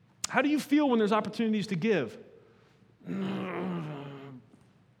 How do you feel when there's opportunities to give?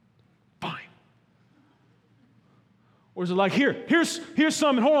 Fine. Or is it like, here's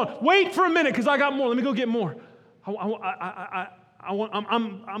some, and hold on, wait for a minute because I got more. Let me go get more.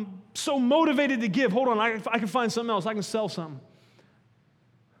 I'm so motivated to give. Hold on, I can find something else. I can sell something.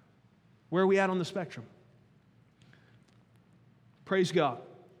 Where are we at on the spectrum? Praise God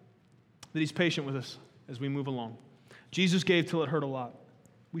that He's patient with us as we move along. Jesus gave till it hurt a lot.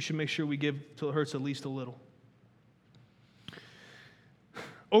 We should make sure we give till it hurts at least a little.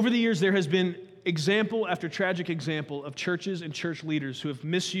 Over the years, there has been example after tragic example of churches and church leaders who have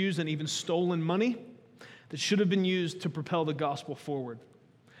misused and even stolen money that should have been used to propel the gospel forward.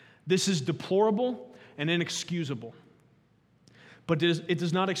 This is deplorable and inexcusable. But it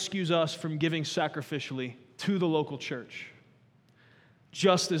does not excuse us from giving sacrificially to the local church,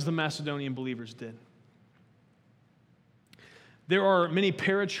 just as the Macedonian believers did. There are many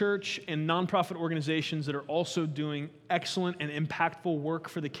parachurch and nonprofit organizations that are also doing excellent and impactful work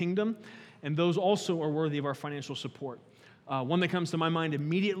for the kingdom, and those also are worthy of our financial support. One that comes to my mind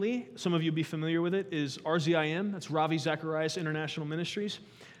immediately, some of you will be familiar with it, is RZIM. That's Ravi Zacharias International Ministries.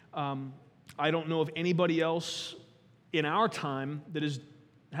 I don't know of anybody else in our time that is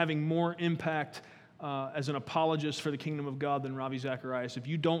having more impact as an apologist for the kingdom of God than Ravi Zacharias. If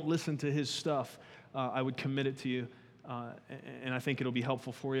you don't listen to his stuff, I would commit it to you. And I think it'll be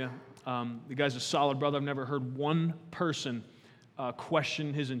helpful for you. The guy's a solid brother. I've never heard one person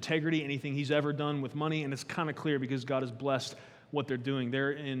question his integrity, anything he's ever done with money, and it's kind of clear because God has blessed what they're doing.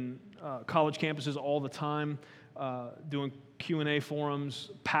 They're in college campuses all the time, doing Q&A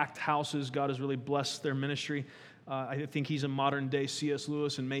forums, packed houses. God has really blessed their ministry. I think he's a modern-day C.S.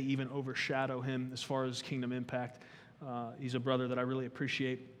 Lewis and may even overshadow him as far as kingdom impact. He's a brother that I really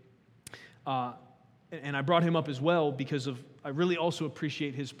appreciate. And I brought him up as well because I really also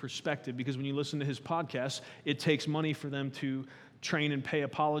appreciate his perspective, because when you listen to his podcast, it takes money for them to train and pay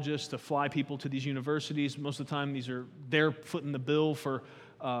apologists, to fly people to these universities. Most of the time, they're footing the bill for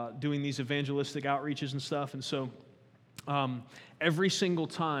doing these evangelistic outreaches and stuff. And so every single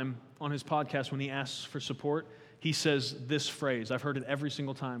time on his podcast when he asks for support, he says this phrase. I've heard it every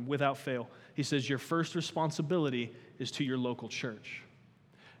single time, without fail. He says, your first responsibility is to your local church.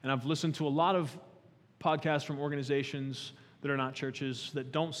 And I've listened to a lot of podcasts from organizations that are not churches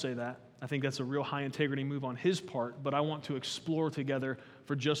that don't say that. I think that's a real high integrity move on his part, but I want to explore together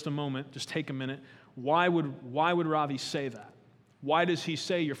for just a moment, just take a minute. Why would Ravi say that? Why does he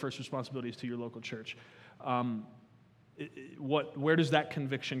say your first responsibility is to your local church? Where does that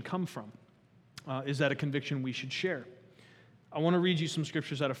conviction come from? Is that a conviction we should share? I want to read you some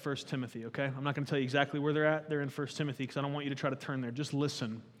scriptures out of 1 Timothy, okay? I'm not going to tell you exactly where they're at. They're in 1 Timothy because I don't want you to try to turn there. Just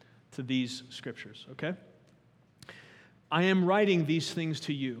listen to these scriptures, okay? I am writing these things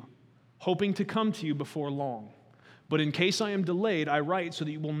to you, hoping to come to you before long. But in case I am delayed, I write so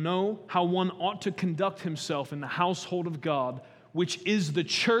that you will know how one ought to conduct himself in the household of God, which is the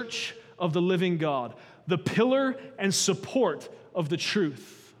church of the living God, the pillar and support of the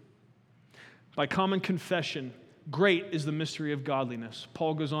truth. By common confession, great is the mystery of godliness.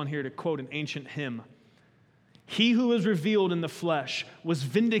 Paul goes on here to quote an ancient hymn. He who was revealed in the flesh was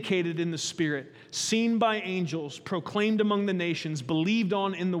vindicated in the spirit, seen by angels, proclaimed among the nations, believed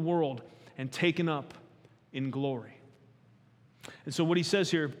on in the world, and taken up in glory. And so what he says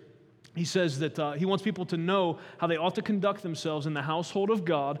here, he says that he wants people to know how they ought to conduct themselves in the household of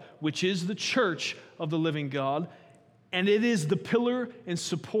God, which is the church of the living God, and it is the pillar and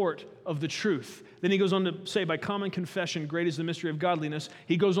support of the truth. Then he goes on to say, by common confession, great is the mystery of godliness.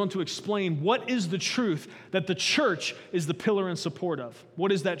 He goes on to explain what is the truth that the church is the pillar and support of.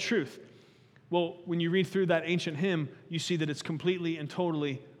 What is that truth? Well, when you read through that ancient hymn, you see that it's completely and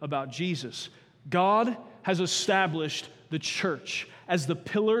totally about Jesus. God has established the church as the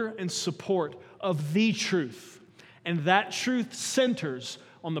pillar and support of the truth. And that truth centers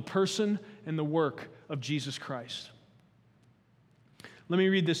on the person and the work of Jesus Christ. Let me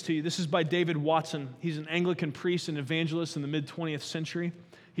read this to you. This is by David Watson. He's an Anglican priest and evangelist in the mid-20th century.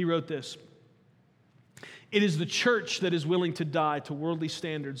 He wrote this. It is the church that is willing to die to worldly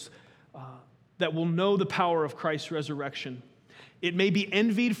standards that will know the power of Christ's resurrection. It may be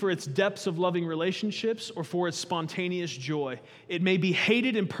envied for its depths of loving relationships or for its spontaneous joy. It may be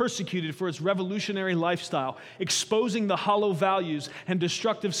hated and persecuted for its revolutionary lifestyle, exposing the hollow values and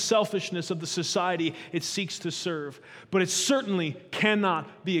destructive selfishness of the society it seeks to serve. But it certainly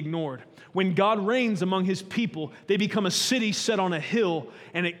cannot be ignored. When God reigns among his people, they become a city set on a hill,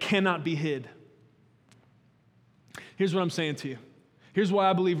 and it cannot be hid. Here's what I'm saying to you. Here's why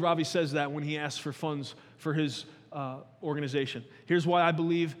I believe Ravi says that when he asks for funds for his organization. Here's why I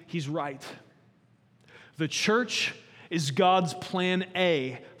believe he's right. The church is God's plan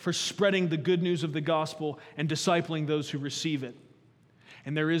A for spreading the good news of the gospel and discipling those who receive it.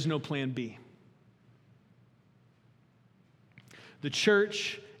 And there is no plan B. The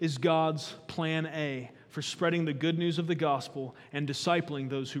church is God's plan A for spreading the good news of the gospel and discipling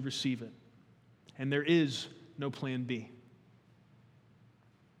those who receive it. And there is no plan B.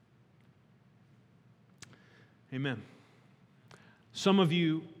 Amen. Some of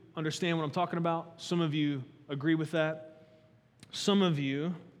you understand what I'm talking about. Some of you agree with that. Some of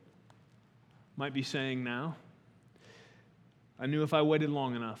you might be saying now, I knew if I waited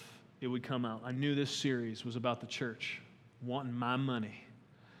long enough, it would come out. I knew this series was about the church wanting my money.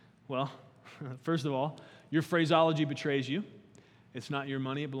 Well, first of all, your phraseology betrays you. It's not your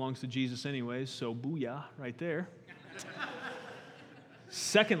money. It belongs to Jesus anyways, so booyah right there.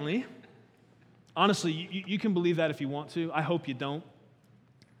 Secondly, honestly, you can believe that if you want to. I hope you don't.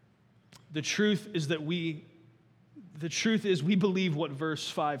 The truth is we believe what verse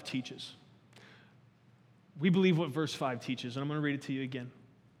 5 teaches. We believe what verse 5 teaches, and I'm going to read it to you again.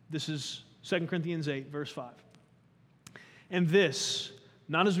 This is 2 Corinthians 8, verse 5. And this,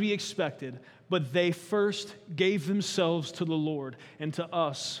 not as we expected, but they first gave themselves to the Lord and to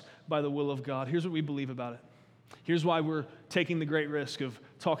us by the will of God. Here's what we believe about it. Here's why we're taking the great risk of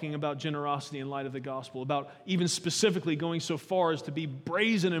talking about generosity in light of the gospel, about even specifically going so far as to be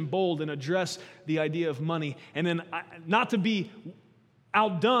brazen and bold and address the idea of money. And then not to be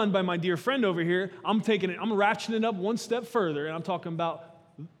Outdone by my dear friend over here, I'm ratcheting it up one step further, and I'm talking about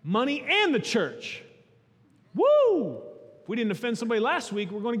money and the church. Woo! If we didn't offend somebody last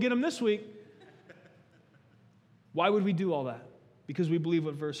week, we're going to get them this week. Why would we do all that? Because we believe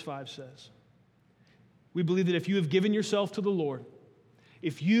what verse 5 says. We believe that if you have given yourself to the Lord,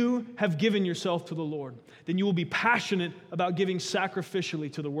 if you have given yourself to the Lord, then you will be passionate about giving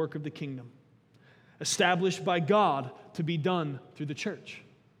sacrificially to the work of the kingdom, established by God to be done through the church.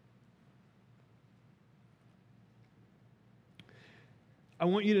 I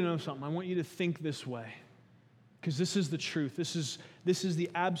want you to know something. I want you to think this way, because this is the truth. This is the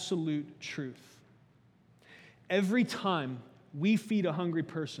absolute truth. Every time we feed a hungry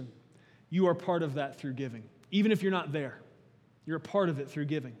person, you are part of that through giving. Even if you're not there, you're a part of it through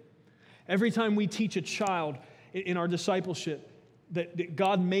giving. Every time we teach a child in our discipleship that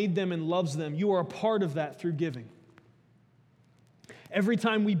God made them and loves them, you are a part of that through giving. Every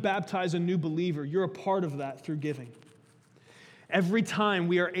time we baptize a new believer, you're a part of that through giving. Every time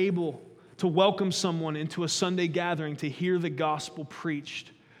we are able to welcome someone into a Sunday gathering to hear the gospel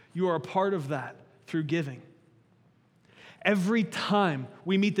preached, you are a part of that through giving. Every time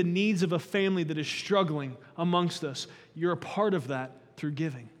we meet the needs of a family that is struggling amongst us, you're a part of that through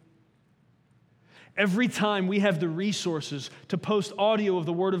giving. Every time we have the resources to post audio of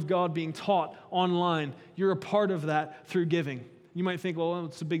the Word of God being taught online, you're a part of that through giving. You might think, well,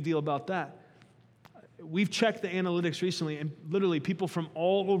 what's the big deal about that? We've checked the analytics recently, and literally people from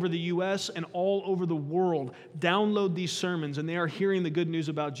all over the U.S. and all over the world download these sermons, and they are hearing the good news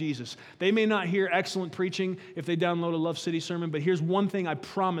about Jesus. They may not hear excellent preaching if they download a Love City sermon, but here's one thing I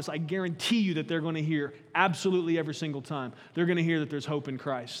promise, I guarantee you that they're going to hear absolutely every single time. They're going to hear that there's hope in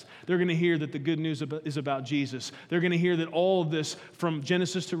Christ. They're going to hear that the good news is about Jesus. They're going to hear that all of this, from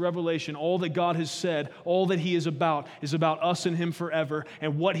Genesis to Revelation, all that God has said, all that He is about us and Him forever,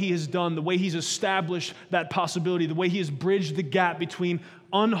 and what He has done, the way He's established that possibility, the way He has bridged the gap between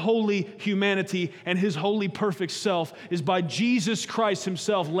unholy humanity and His holy, perfect self is by Jesus Christ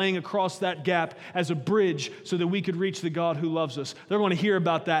Himself laying across that gap as a bridge so that we could reach the God who loves us. They're going to hear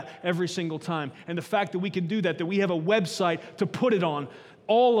about that every single time. And the fact that we can do that we have a website to put it on,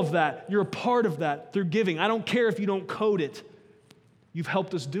 all of that, you're a part of that through giving. I don't care if you don't code it. You've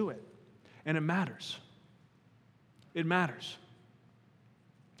helped us do it. And it matters. It matters.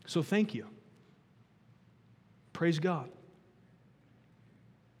 So thank you. Praise God.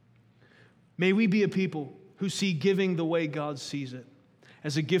 May we be a people who see giving the way God sees it,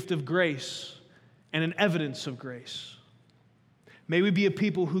 as a gift of grace and an evidence of grace. May we be a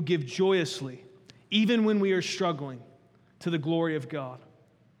people who give joyously, even when we are struggling, to the glory of God.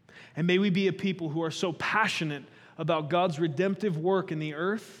 And may we be a people who are so passionate about God's redemptive work in the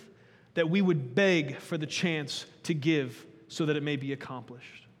earth that we would beg for the chance to give so that it may be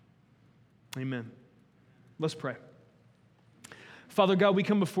accomplished. Amen. Let's pray. Father God, we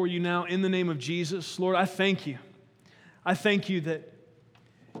come before you now in the name of Jesus. Lord, I thank you. I thank you that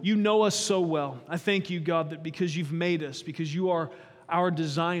you know us so well. I thank you, God, that because you've made us, because you are our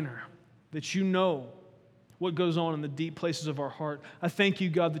designer, that you know what goes on in the deep places of our heart. I thank you,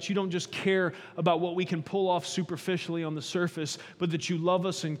 God, that you don't just care about what we can pull off superficially on the surface, but that you love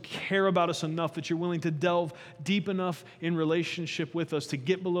us and care about us enough that you're willing to delve deep enough in relationship with us to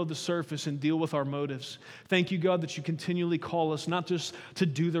get below the surface and deal with our motives. Thank you, God, that you continually call us not just to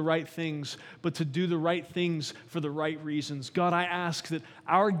do the right things, but to do the right things for the right reasons. God, I ask that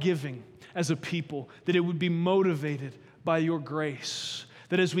our giving as a people, that it would be motivated by your grace.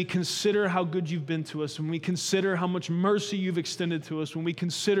 That as we consider how good you've been to us, when we consider how much mercy you've extended to us, when we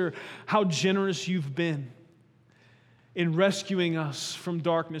consider how generous you've been in rescuing us from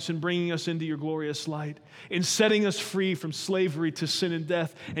darkness and bringing us into your glorious light, in setting us free from slavery to sin and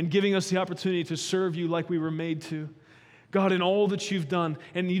death, and giving us the opportunity to serve you like we were made to. God, in all that you've done,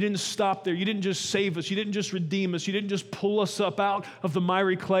 and you didn't stop there. You didn't just save us. You didn't just redeem us. You didn't just pull us up out of the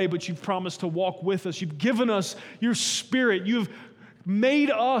miry clay, but you've promised to walk with us. You've given us your Spirit. You've made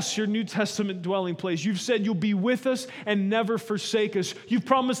us your New Testament dwelling place. You've said you'll be with us and never forsake us. You've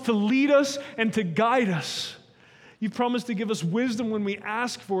promised to lead us and to guide us. You've promised to give us wisdom when we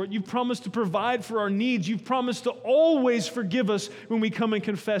ask for it. You've promised to provide for our needs. You've promised to always forgive us when we come and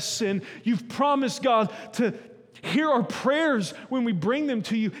confess sin. You've promised, God, to hear our prayers when we bring them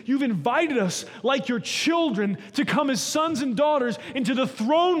to you. You've invited us, like your children, to come as sons and daughters into the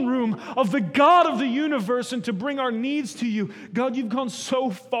throne room of the God of the universe and to bring our needs to you. God, you've gone so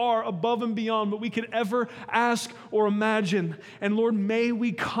far above and beyond what we could ever ask or imagine. And Lord, may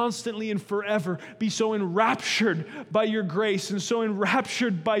we constantly and forever be so enraptured by your grace and so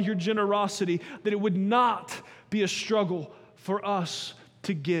enraptured by your generosity that it would not be a struggle for us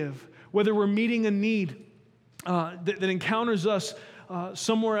to give, whether we're meeting a need that encounters us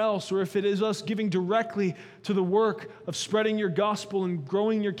somewhere else, or if it is us giving directly to the work of spreading your gospel and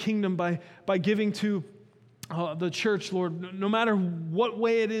growing your kingdom by giving to the church, Lord, no matter what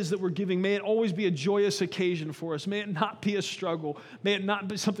way it is that we're giving, may it always be a joyous occasion for us. May it not be a struggle. May it not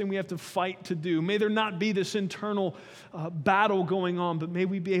be something we have to fight to do. May there not be this internal battle going on, but may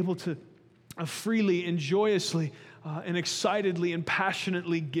we be able to freely and joyously and excitedly and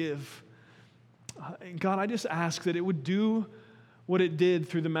passionately give. And God, I just ask that it would do what it did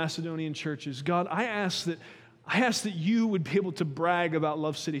through the Macedonian churches. God, I ask that you would be able to brag about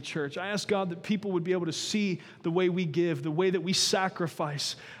Love City Church. I ask, God, that people would be able to see the way we give, the way that we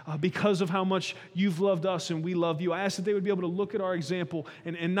sacrifice because of how much you've loved us and we love you. I ask that they would be able to look at our example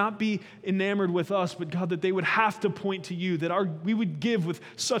and not be enamored with us, but God, that they would have to point to you, that we would give with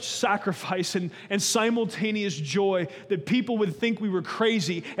such sacrifice and simultaneous joy that people would think we were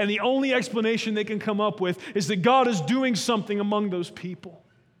crazy, and the only explanation they can come up with is that God is doing something among those people.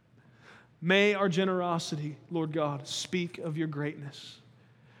 May our generosity, Lord God, speak of your greatness.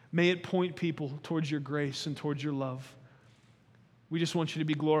 May it point people towards your grace and towards your love. We just want you to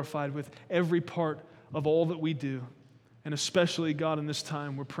be glorified with every part of all that we do. And especially, God, in this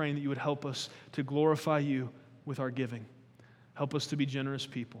time, we're praying that you would help us to glorify you with our giving. Help us to be generous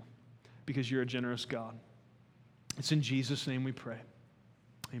people because you're a generous God. It's in Jesus' name we pray.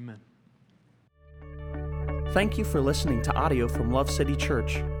 Amen. Thank you for listening to audio from Love City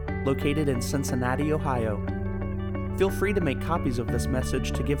Church, located in Cincinnati, Ohio. Feel free to make copies of this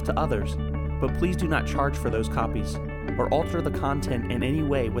message to give to others, but please do not charge for those copies or alter the content in any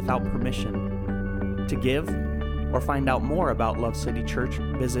way without permission. To give or find out more about Love City Church,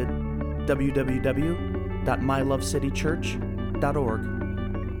 visit www.mylovecitychurch.org.